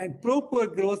 And pro-poor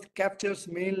growth captures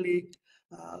mainly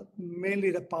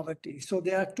the poverty. So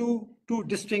there are two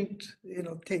distinct,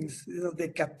 things, they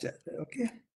capture, okay?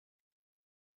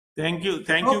 Thank you.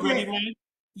 Thank you very much.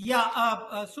 Yeah,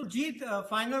 Surjit,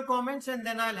 final comments, and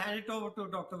then I'll hand it over to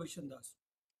Dr. Vishendas.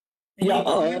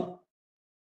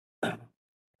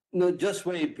 No, just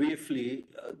very briefly,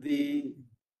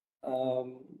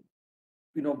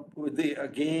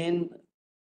 again,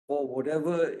 for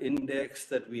whatever index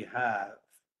that we have,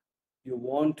 you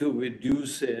want to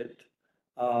reduce it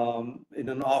in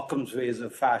an Occam's razor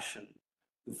fashion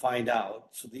to find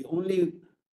out. So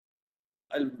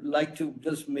I'd like to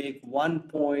just make one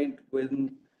point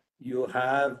when you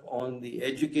have on the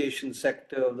education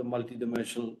sector of the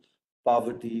multidimensional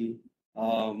poverty,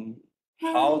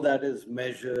 how that is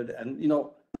measured. And,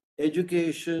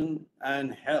 education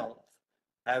and health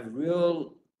have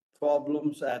real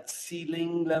problems at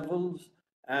ceiling levels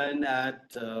and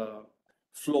at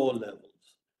floor levels.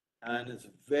 And it's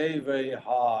very, very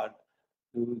hard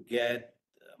to get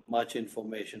much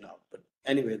information out. But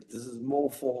anyway, this is more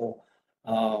for,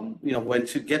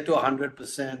 once you get to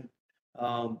 100%,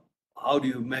 how do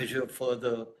you measure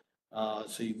further?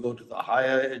 So you go to the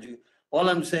higher education. All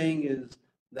I'm saying is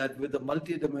that with the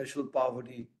multidimensional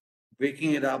poverty,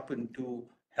 breaking it up into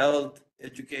health,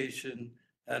 education,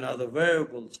 and other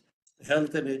variables,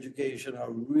 health and education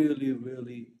are really,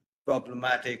 really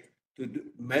problematic to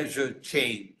measure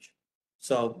change.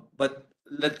 So, but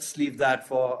let's leave that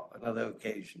for another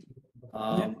occasion.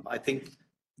 I think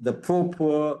the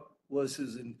pro-poor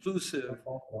versus inclusive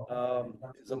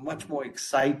is a much more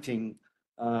exciting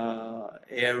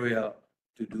area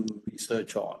to do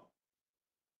research on.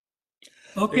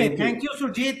 Okay, thank you,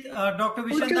 Surjit. Dr.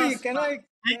 Vishendas. Can I?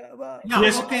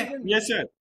 Yes, okay. Yes, sir.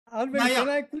 Arvind, can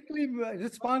I quickly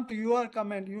respond to your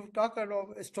comment? You talked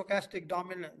about stochastic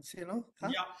dominance, Huh?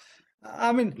 Yeah.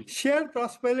 I mean, shared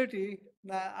prosperity,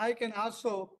 I can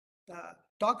also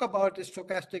talk about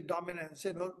stochastic dominance,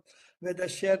 with the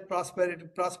shared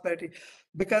prosperity,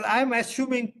 because I'm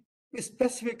assuming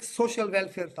specific social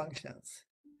welfare functions.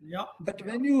 Yeah. But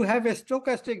when you have a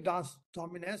stochastic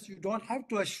dominance, you don't have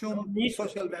to assume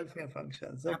social welfare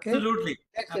functions. Okay. Absolutely.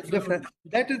 That's the difference.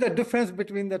 That is the difference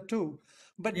between the two.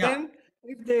 But then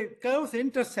if the curves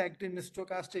intersect in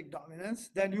stochastic dominance,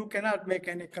 then you cannot make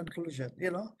any conclusion,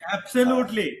 you know.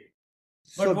 Absolutely.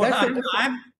 But So what that's the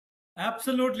I'm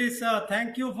absolutely, sir.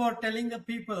 Thank you for telling the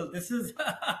people. This is,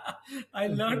 I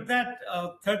learned that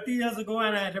 30 years ago,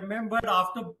 and I remembered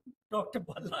after Dr.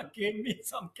 Bhalla gave me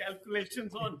some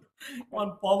calculations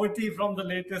on poverty from the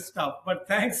latest stuff. But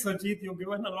thanks, Surjit. You've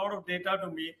given a lot of data to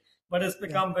me, but it's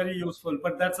become very useful.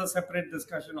 But that's a separate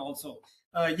discussion also.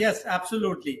 Yes,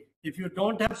 absolutely. If you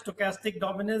don't have stochastic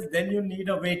dominance, then you need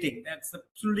a weighting. That's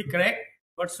absolutely correct.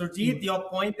 But Surjit, your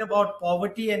point about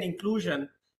poverty and inclusion,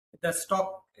 the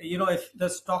stock, if the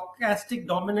stochastic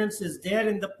dominance is there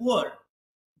in the poor,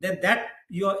 then that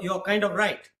you're kind of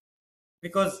right,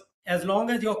 because as long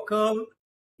as your curve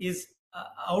is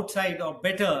outside or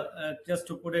better, just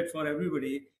to put it for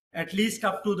everybody, at least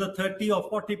up to the 30 or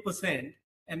 40%,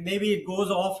 and maybe it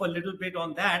goes off a little bit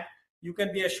on that, you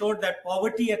can be assured that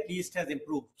poverty at least has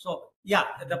improved. So yeah,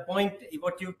 the point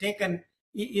what you've taken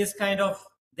is kind of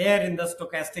there in the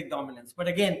stochastic dominance. But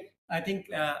again, I think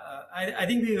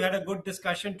we've had a good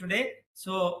discussion today.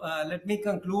 So let me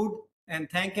conclude and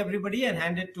thank everybody and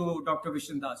hand it to Dr.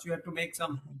 Vishendas. You have to make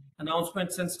some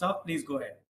announcements and stuff. Please go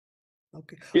ahead.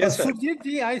 okay. Yes, sir. Surjit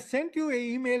ji, I sent you an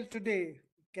email today.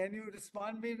 Can you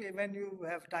respond me when you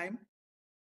have time?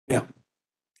 Yeah.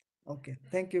 Okay,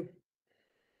 thank you.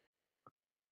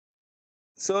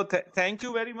 So thank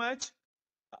you very much.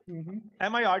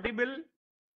 Am I audible?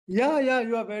 Yeah,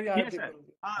 you are very Yes, sir.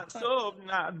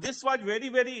 audible. This was very,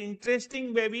 very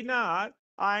interesting webinar.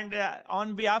 And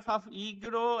on behalf of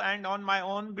EGROW and on my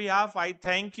own behalf, I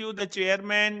thank you, the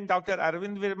chairman, Dr.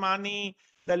 Arvind Virmani,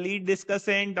 the lead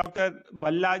discussant, Dr.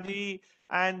 Bhalla,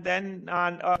 and then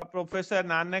Professor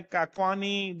Nanak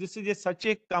Kakwani. This is such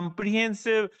a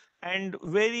comprehensive and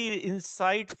very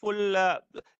insightful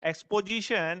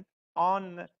exposition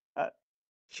on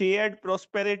shared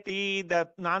prosperity, the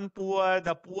non-poor,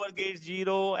 the poor gets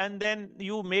zero, and then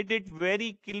you made it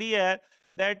very clear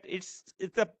that it's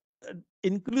a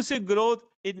inclusive growth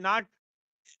is not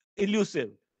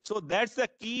elusive. So that's the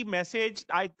key message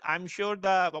I'm sure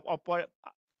the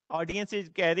audience is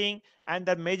carrying, and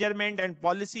the measurement and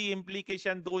policy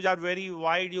implication, those are very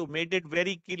wide. You made it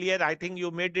very clear. I think you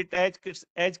made it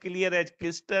as clear as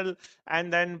crystal.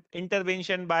 And then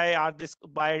intervention by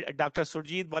by Dr.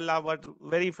 Surjit Bhalla was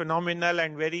very phenomenal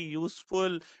and very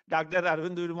useful. Dr.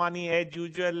 Arvind Virmani, as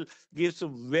usual, gives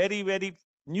very, very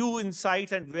new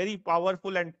insights and very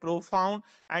powerful and profound.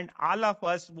 And all of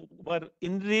us were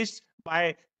enriched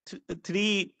by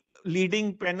three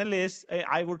leading panelists,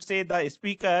 I would say the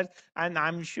speakers, and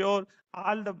I'm sure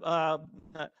all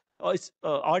the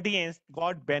audience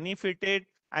got benefited.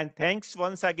 And thanks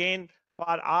once again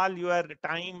for all your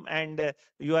time and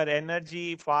your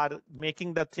energy for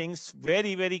making the things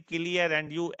very, very clear.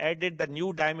 And you added the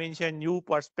new dimension, new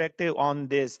perspective on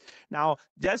this. Now,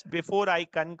 just before I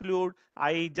conclude,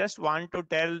 I just want to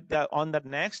tell on the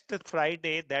next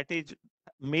Friday, that is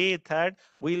May 3rd,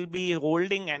 we'll be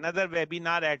holding another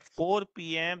webinar at 4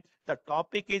 p.m. The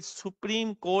topic is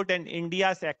Supreme Court and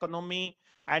India's economy.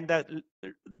 And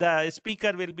the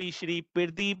speaker will be Shri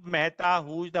Pirdeep Mehta,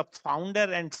 who is the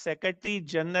founder and secretary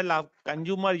general of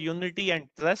Consumer Unity and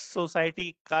Trust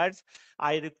Society, Kutch.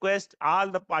 I request all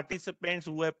the participants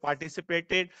who have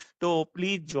participated to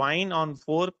please join on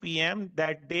 4 p.m.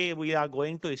 That day we are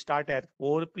going to start at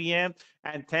 4 p.m.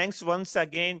 And thanks once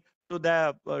again to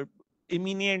the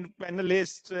eminent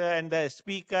panelists and the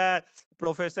speaker,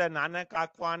 Professor Nanak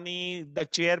Kakwani, the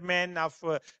chairman of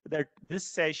this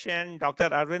session, Dr.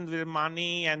 Arvind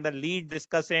Virmani, and the lead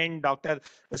discussant, Dr.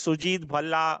 Surjit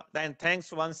Bhalla. And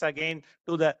thanks once again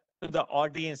to the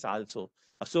audience also.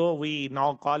 So we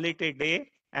now call it a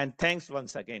day, and thanks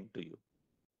once again to you.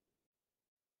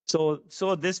 So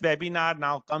this webinar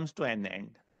now comes to an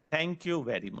end. Thank you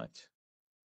very much.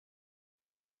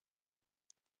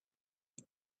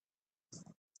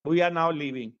 We are now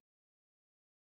leaving.